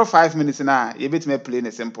I'm more 5 minutes now. You bet me plain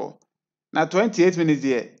and simple. Now 28 minutes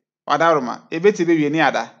here. Wadaroma, you bet be any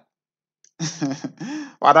other.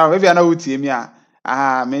 Wadaroma, maybe I know what you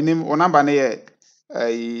aha, my name, one number near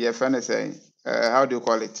your friend is saying, how do you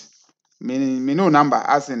call it? Me no number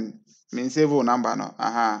as in me save number no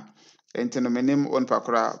aha enti no me nim on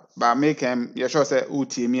pakura ba make him you sure say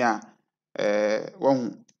uti mi a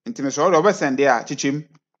won enti me so do send there chichim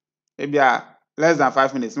e bia less than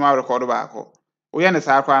 5 minutes no record ba ko we yan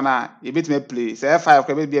sa akwa na e bit me play say 5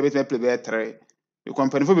 ko bit me play be 3 you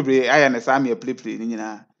company for be aya na sa me play ni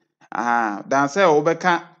nyina aha dan say we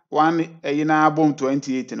beka one na bom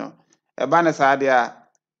 28 no e ba na sa dia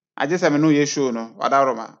I just have no ye show no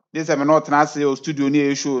wadaroma just have no tenase o studio ni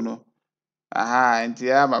ye show no aha enti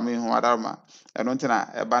ya ma me hu wadaroma e no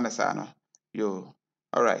ntina e ba na sa no yo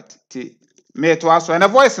all right ti me to aso na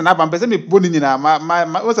voice na ba mpese me boni nyina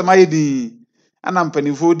ma o se ma yedi ana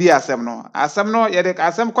mpanifo di asem no ye de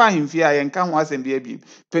asem kwa ahemfie a ye nka ho asem bi abi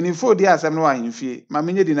mpanifo di asem no ahemfie ma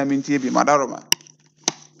menye di na mentie bi wadaroma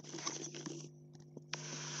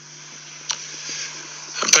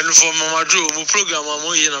mpanifo mamadu mu program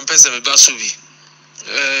mo ye na mpese me baso bi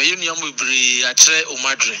yenu yamu bri atre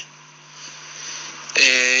omadre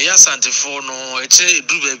ya santifo no eche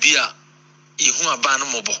du ba bi a ihu aban no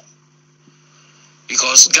mobo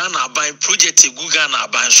because Ghana aban project egu Ghana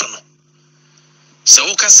aban so no se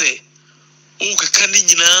wo ka se o ka ni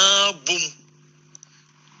nyina bom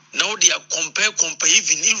na wo dia compare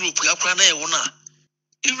even Europe akra na e wo na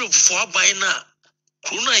Europe for aban na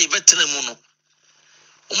kru na e betene mu no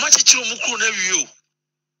o ma chichiro mu kru na wi o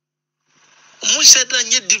mu sheda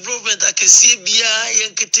nye development akese bia ye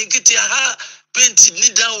nketenkete ha penti ni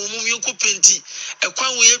da o mu yeko penti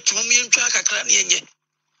ekwan wo yetu mu yentwa kakra na yenye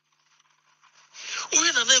o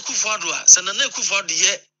ye na na ekufuado a se na na ekufuado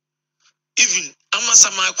ye even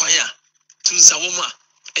amasama akwan ya tunsa woma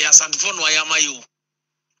e asantefo no ayama yo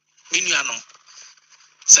minuanom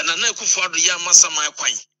se na na ekufuado ye amasama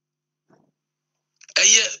akwan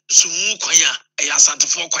eye sumu kwan ya e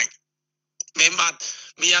asantefo kwan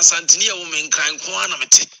me asantini ya wo menkran ko na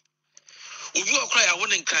mete obi okra ya wo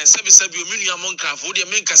nkran sebi omenuamon krafo de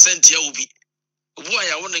menka sentia obi obi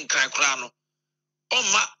ya wo nkran kra no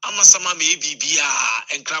Oma amasama me bibia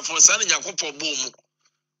enkrafo sa na Yakobɔ bomu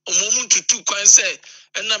omomu tutu kwan se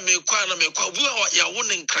na mekwa obi ya wo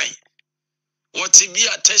nkran wote bi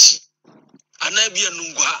atashi ana bi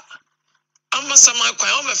anungwa amasama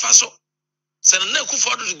kwan o mefa so se na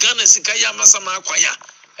Akufo do Ghana sika ya amasama kwan ya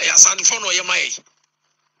ya sandfo no ye mai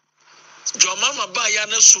jo mama ba ya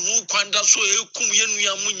na sumu kwanda so ekum ye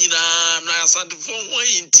nuamu nyina na sandfo ho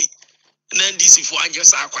yinti na ndisi fo anje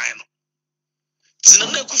sa kwan no tina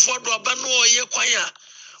na Akufo do aba no ye kwan a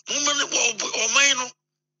mumane o man no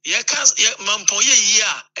ye ka mampo ye yi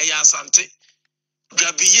a ya asante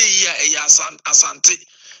gabi ye yi a ya asante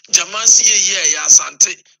jamansi ye yi a ya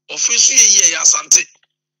asante ofisu ye yi a ya asante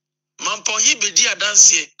Mampohi bedi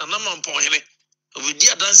adansie na mampohene. Obedi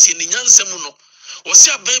adansie ni nyansem no. Wosi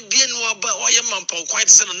aban bie no aba oye mampon quite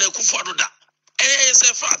se na Akufo Addo da.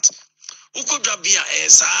 Say fat. Uko dwabia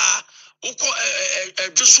saa. Uko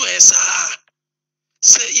dwoso saa.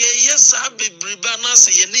 Se ye yes bebriba na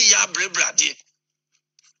se ye ni ya brebrade.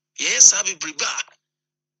 Yes bebriba.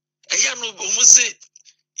 Eya no omu se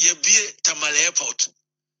ye bie Tamale Airport.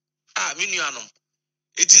 Minuanom.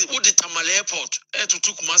 It is what the Tamale Airport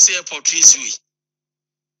to KUMASI Airport TSW.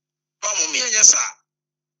 Pamu mi anya sa.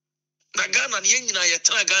 Na Ghana ni nyina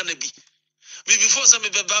yetra Ghana bi. Me before some be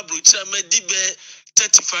babro cha me di be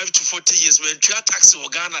 35 to 40 years me twa tax o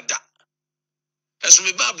Ghana da. Eso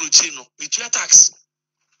me babro chi no, me twa tax.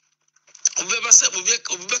 Obeba se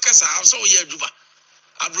obeka sa so ye aduma.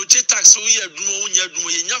 Abroche tax wo ye aduma wo nya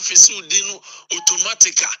aduma ye nya fese odi no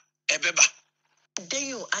automatica ebeba. Then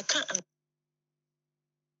you, I can't.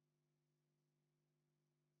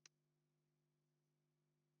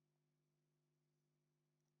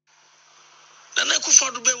 Na Akufo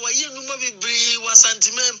Addo be wa ye numa bebre wa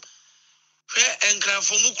santimem. Hwe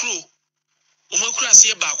enkrafo mukru. Umakura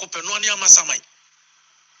se ba akopɛ no ne amasamai.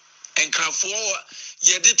 Enkrafo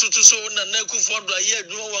ye de tutu so na Akufo Addo aye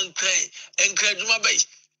adwuma wan kran. Enkra adwuma bai.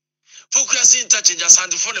 Fokura se interchange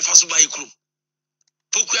Asante fo ne faso bai krum.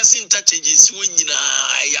 Fokura se interchange si wo nyina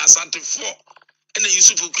ya Asante fo. Ena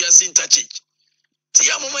Yusuf fokura se interchange. Ti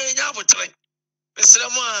ya mama ye nya abotre.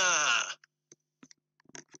 Mesrama.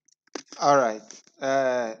 All right.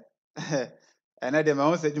 And then my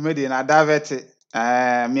own said you made in a divert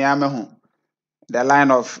me amehu. The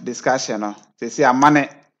line of discussion. They say a money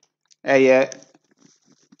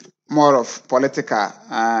more of political,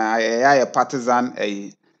 a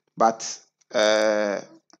partisan, but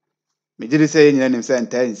me did say in any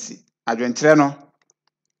sentence. I don't know.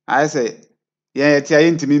 I say, yeah, it's a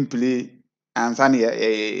intimate plea and funny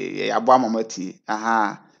a bomb.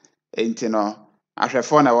 Aha, ain't no. I shall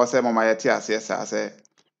phone I was a mama yes, I say,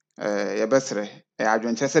 your best. I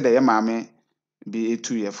don't say the mammy be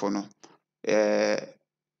 2 year for no.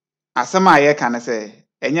 As some I can say,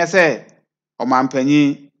 and yes, say, o man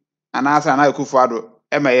penny. Anasa na Akufo Addo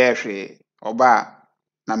ema ye hwe oba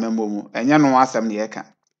na membomu enya no asem ne yeka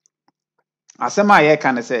asem a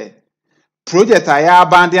yeka ne se project a ya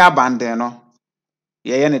abande no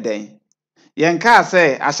ye ne den ye nka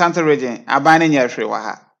se Ashanti Region aban ne nya hwe wa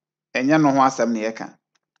ha enya no ho asem ne yeka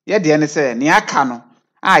ye de ne se ne aka no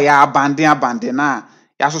a ya abande na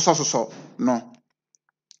ya soso no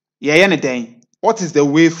ye ne den. What is the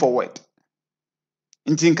way forward?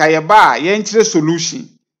 Nti nka ye ba ye nkyere solution.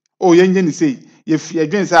 Oh, yenye ni say, if you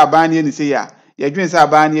drink Sabani and say ya, you drink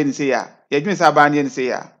Sabani and say ya, you drink Sabani and say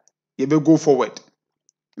ya, you be go forward.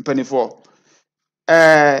 Penny for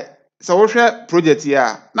so what's project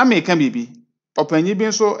ya? Na me can be open you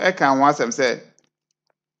been so I can once say,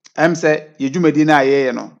 say, you do medina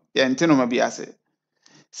ye no, ya inteno ma be ase.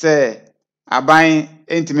 Say, I buy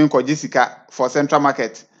intimate Jessica for Central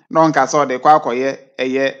Market, no one can saw the quack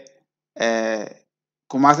KUMASI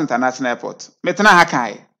International Airport. Metana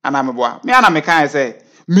hakai. Anameboa me ana me kan say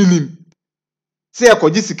minim say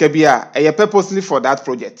ekoji sika bia eye purposely for that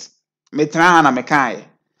project me tran ana me kan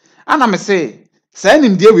ana me say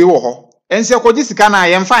nimdie we wo ho ense ekoji sika na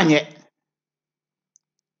ye mfanye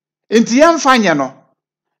enti ye mfanye no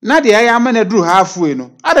na de ya ama na duru half way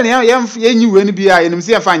no ada ne ye nyi we no bia ye nim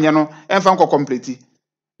say mfanye no emfa nko complete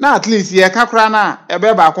na at least ye kakra na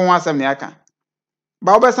ebe ba ko ho asem ne aka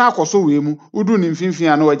ba obesan akoso we mu udu ni mfinfin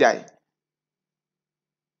ana wajai.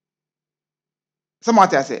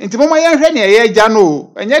 Somewhat I say, into Mama Yan ye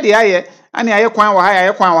jano, and yet the aye, and I kwan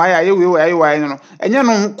why I will, and you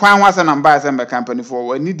know, kwan was an ambassador company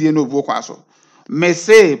for need you know vocaso. May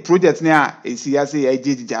say project near a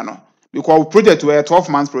CSA jano, because project were 12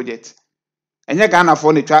 months project. And you can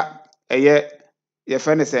afford the trap a year, your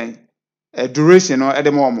friend is saying, a duration or at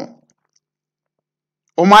the moment.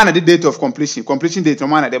 O man the date of completion date, O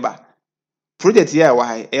man at the bar. Project here,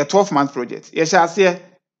 why a 12-month project. Yes, I say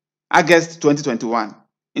August 2021.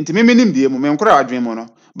 Inti me nim die mu me nkora wadwen mu no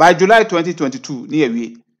by July 2022 ne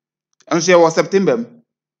awie enso ye was September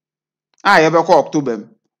ye be ko October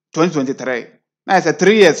 2023 na is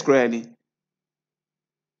 3 years kra ni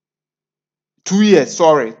 2 years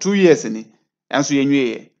 2 years ni enso ye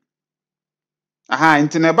nwie aha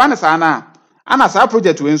inti ne ba na sa na ana sa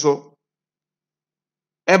project we nso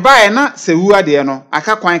e ba na sewu ade no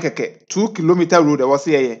aka kwan keke 2 km road e wo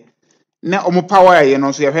se ye na omo power ye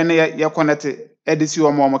no so ye hwe ne ye connect edisi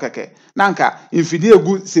omo keke nanka infidi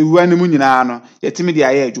egu sewu animu nyina no yetimi de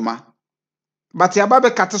aye adwuma but ya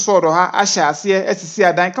babe kate sodo ha ahya ase asisi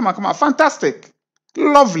adan kama fantastic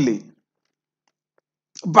lovely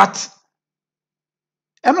but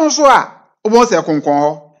ɛno nso a wobɛhu sɛ konkɔn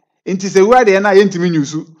hɔ nti sɛ wura deɛ na yɛntumi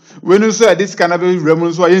nyusu wenu nso a this kana be wura mu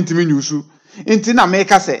nso a yɛntumi nyusu nti na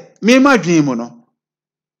meka sɛ mema dwen mu no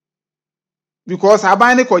because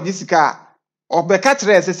aban ne kɔgye sika a ɔbɛka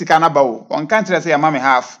kyerɛ sɛ sika na ba o ɔnka kyerɛ sɛ yɛma me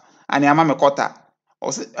half ani ama me quarter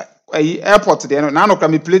ɔsɛ ayi airport deɛ no na no kra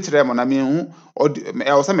me plate kyerɛ mo na me hu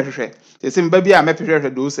ɛwɔ sɛ mehwehwɛ sɛ mba bi a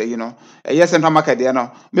mɛpehwehwɛ do sɛ yi no ɛyɛ central market deɛ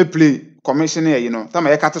no me play commission yi no tam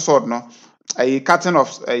ɛyɛ cut sword no ayi cutting of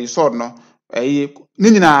ayi sword no ayi ne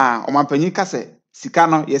nyinaa ɔmampanyi ka sɛ sika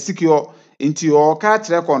no yɛ secure nti ɔka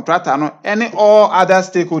kyerɛ contractor no any all other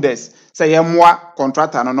stakeholders sɛ yɛmmoa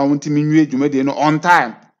contractor no na ɔntimi nwie dwumadie no on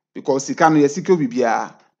time because sika no yɛ secure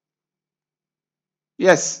bibia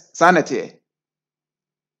yes saa na teɛ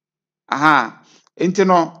aha nti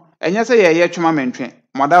no ɛnyɛ sɛ yɛyɛ twema mentwe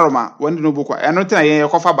modaroma wande no bukwa ɛno tena yɛyɛ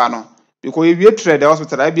kɔfa ba no because yɛwie TREDE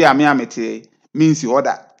hospital abi a me amete means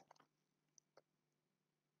order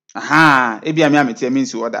aha ebi a me amete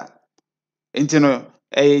means order nti no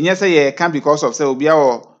ɛnyɛ sɛ yɛka because of sɛ obi a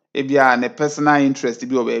wɔ ebi a ne personal interest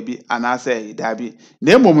bi wɔ baabi anaasɛ dabi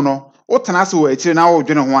na emom no wotena se wɔ akyire na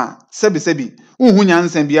wodwene ho a sɛbi unhu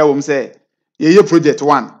nyansa bia wɔ m sɛ yɛyɛ project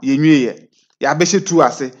 1 yɛnwie yɛ yɛabɛhyɛ 2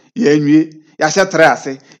 ase yɛnwie yɛahyɛ 3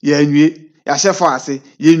 ase yɛnwie yɛahyɛ 4 ase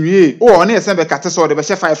yɛnwie o ne yɛsɛ bɛkate sɛ ɔde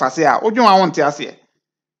bɛhyɛ 5 ase a wodwen a wonte ase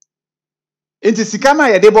enti sika na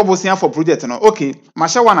yɛde bɔbɔ sia for project no okay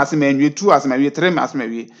mahyɛ 1 ase ma nwie 2 ase ma wie 3 ase ma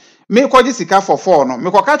wie me kɔgye sika for 4 no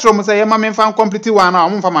me kɔka kyerɛ mo sɛ yɛma me mfa complete 1 na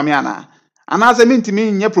ɔmo mfa ma me ana anaasɛ me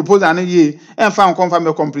ntimi nyɛ proposal no yie ɛmfa nkɔmfa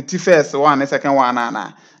me complete first 1 ne second 1 na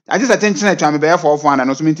ana agye sɛ tenkyene atwa me bɛyɛ 4 na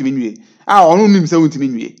no so me ntimi nwie a ɔno nim sɛ wontimi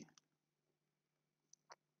nwie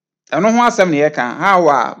ɛno ho asɛm ne yɛka how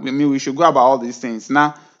a we should go about all these things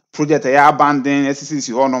na project ɛyɛ abandon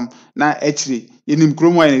SCC hɔnom na akyire yɛnim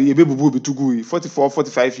kurom a yɛbɛbubu bitugu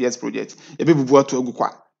 44-45 years project yɛbɛbubu ato agu kwa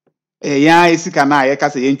ɛyɛ esika na yɛka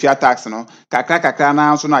sɛ yɛntwa tax no kakra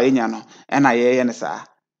na nso na yɛnya no ɛna yɛyɛ ne saa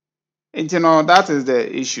nti no that is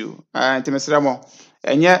the issue nti mesrɛ mo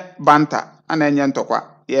ɛnyɛ banta ana ɛnyɛ ntɔkwa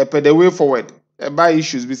yɛpɛ the way forward ɛba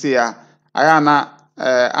issues bi sɛ ya ayɛ na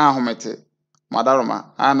ahomete madaroma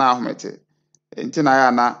ana ahomete nti na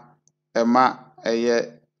ayɛ na ɛma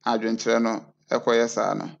ɛyɛ adwenkyerɛ no ɛkɔyɛ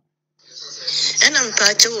saa no And I'm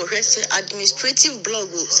patching with administrative blog.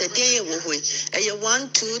 Said there were 1,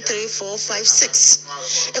 2, 3, 4, 5, 6.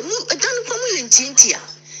 A done from Tintia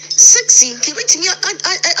 6. Give it to me.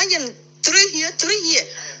 I am 3 here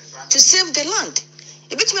to save the land.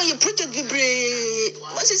 A bit me, you protect the brave.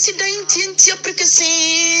 What's it? Sit down, Tintia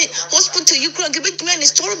Pricacy Hospital. You could give it to me and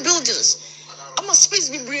store buildings. I'm a space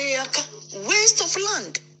be brave. Waste of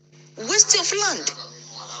land.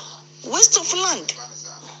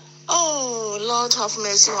 Oh, Lord have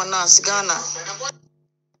mercy on us, Ghana.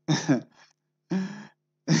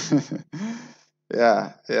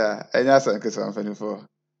 yeah. And that's a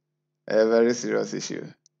very serious issue.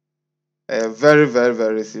 A very, very,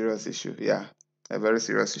 very serious issue. Yeah, a very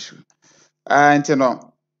serious issue. And you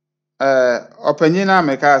know, opinion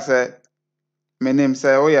make us say, my name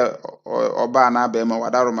say, oh yeah, oba na be ma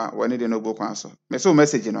wadaroma when they no go kwanso. Me so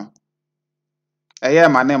message you know.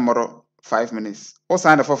 My name moro 5 minutes. O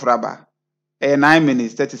sign the for fraba. 9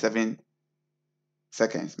 minutes 37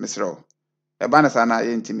 seconds. Mr. Ebana sana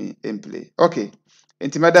yentimi play. Okay.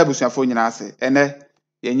 Intimada busuafo nyina ase. Ene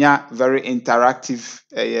yenya very interactive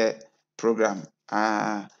program.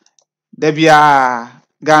 Debia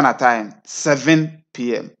Ghana time 7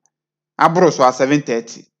 p.m. Abro so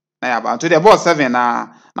 7:30. Na ya ba. To the about 7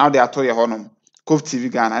 now they are to your honum.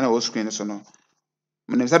 COVTVGHANA na o screen so no.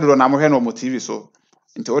 Menim say do na mo hwe no mo TV so.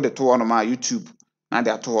 Nti o de to on ma YouTube na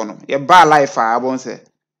de ato on. Ye ba live a abon say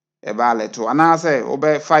e ba leto. Ana say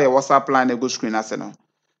obe fa your WhatsApp line e go screen ase no.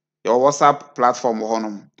 Your WhatsApp platform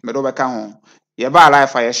honum. Me do be ka ho. Ye ba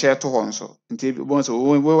live a ye share to hon so. Nti bon so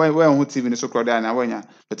we hu TV ni so kro da na wanya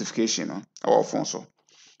notification no. Our phone so.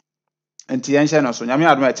 Nti yen share no so. Nyame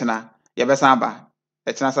adom etena ye be san ba.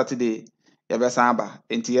 Etena Saturday ye be san ba.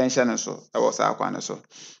 Nti yen share no so. E wo sa akwa no so.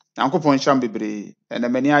 Yankopon hyam bebre na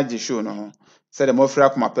mani age show no ho said the mofra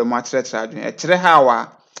komapem akyerɛkyerɛ adwen ɛkyerɛ ha wa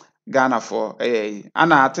Ghana for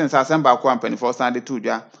ana aten sa asɛmba ko ampani for stand to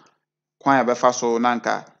dwa kwan ya befa so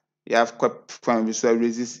nanka ya kwan bi so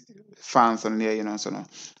resist fans on there so no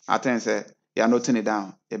aten say ya noting it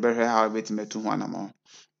down you better how betim to ho anamo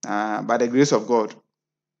by the grace of God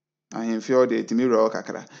and him feel the timiro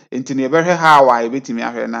kakra enti you better how I betimi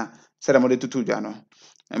ahwe na said the to dwa no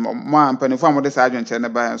mo ampanifo amode sa adwenkyere ne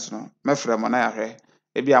ba enso no mefrɛ mo na yahwɛ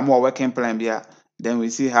ebi am working plan bia then we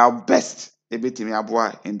see how best ebetimi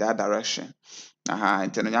aboa in that direction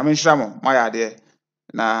enti no nyame nhira mo ya de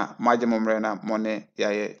na maje momre na mone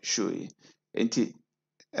yaye show yi enti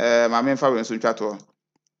ma me fa we nso twato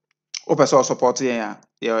o person support yen ya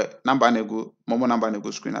your number na go momo number na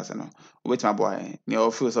go screen as no wait my boy ni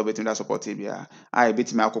o feel so betim that support bia I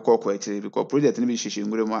bit me akokọ akire because project ni bi hihye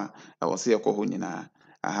ngure mu a wo se ekọ ho nyina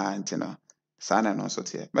aha enti no sana no so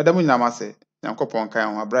te madam nyina ma se yankopon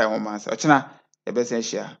kan ho abra ho ma se ochina e be se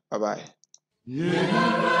hia bye bye Yo,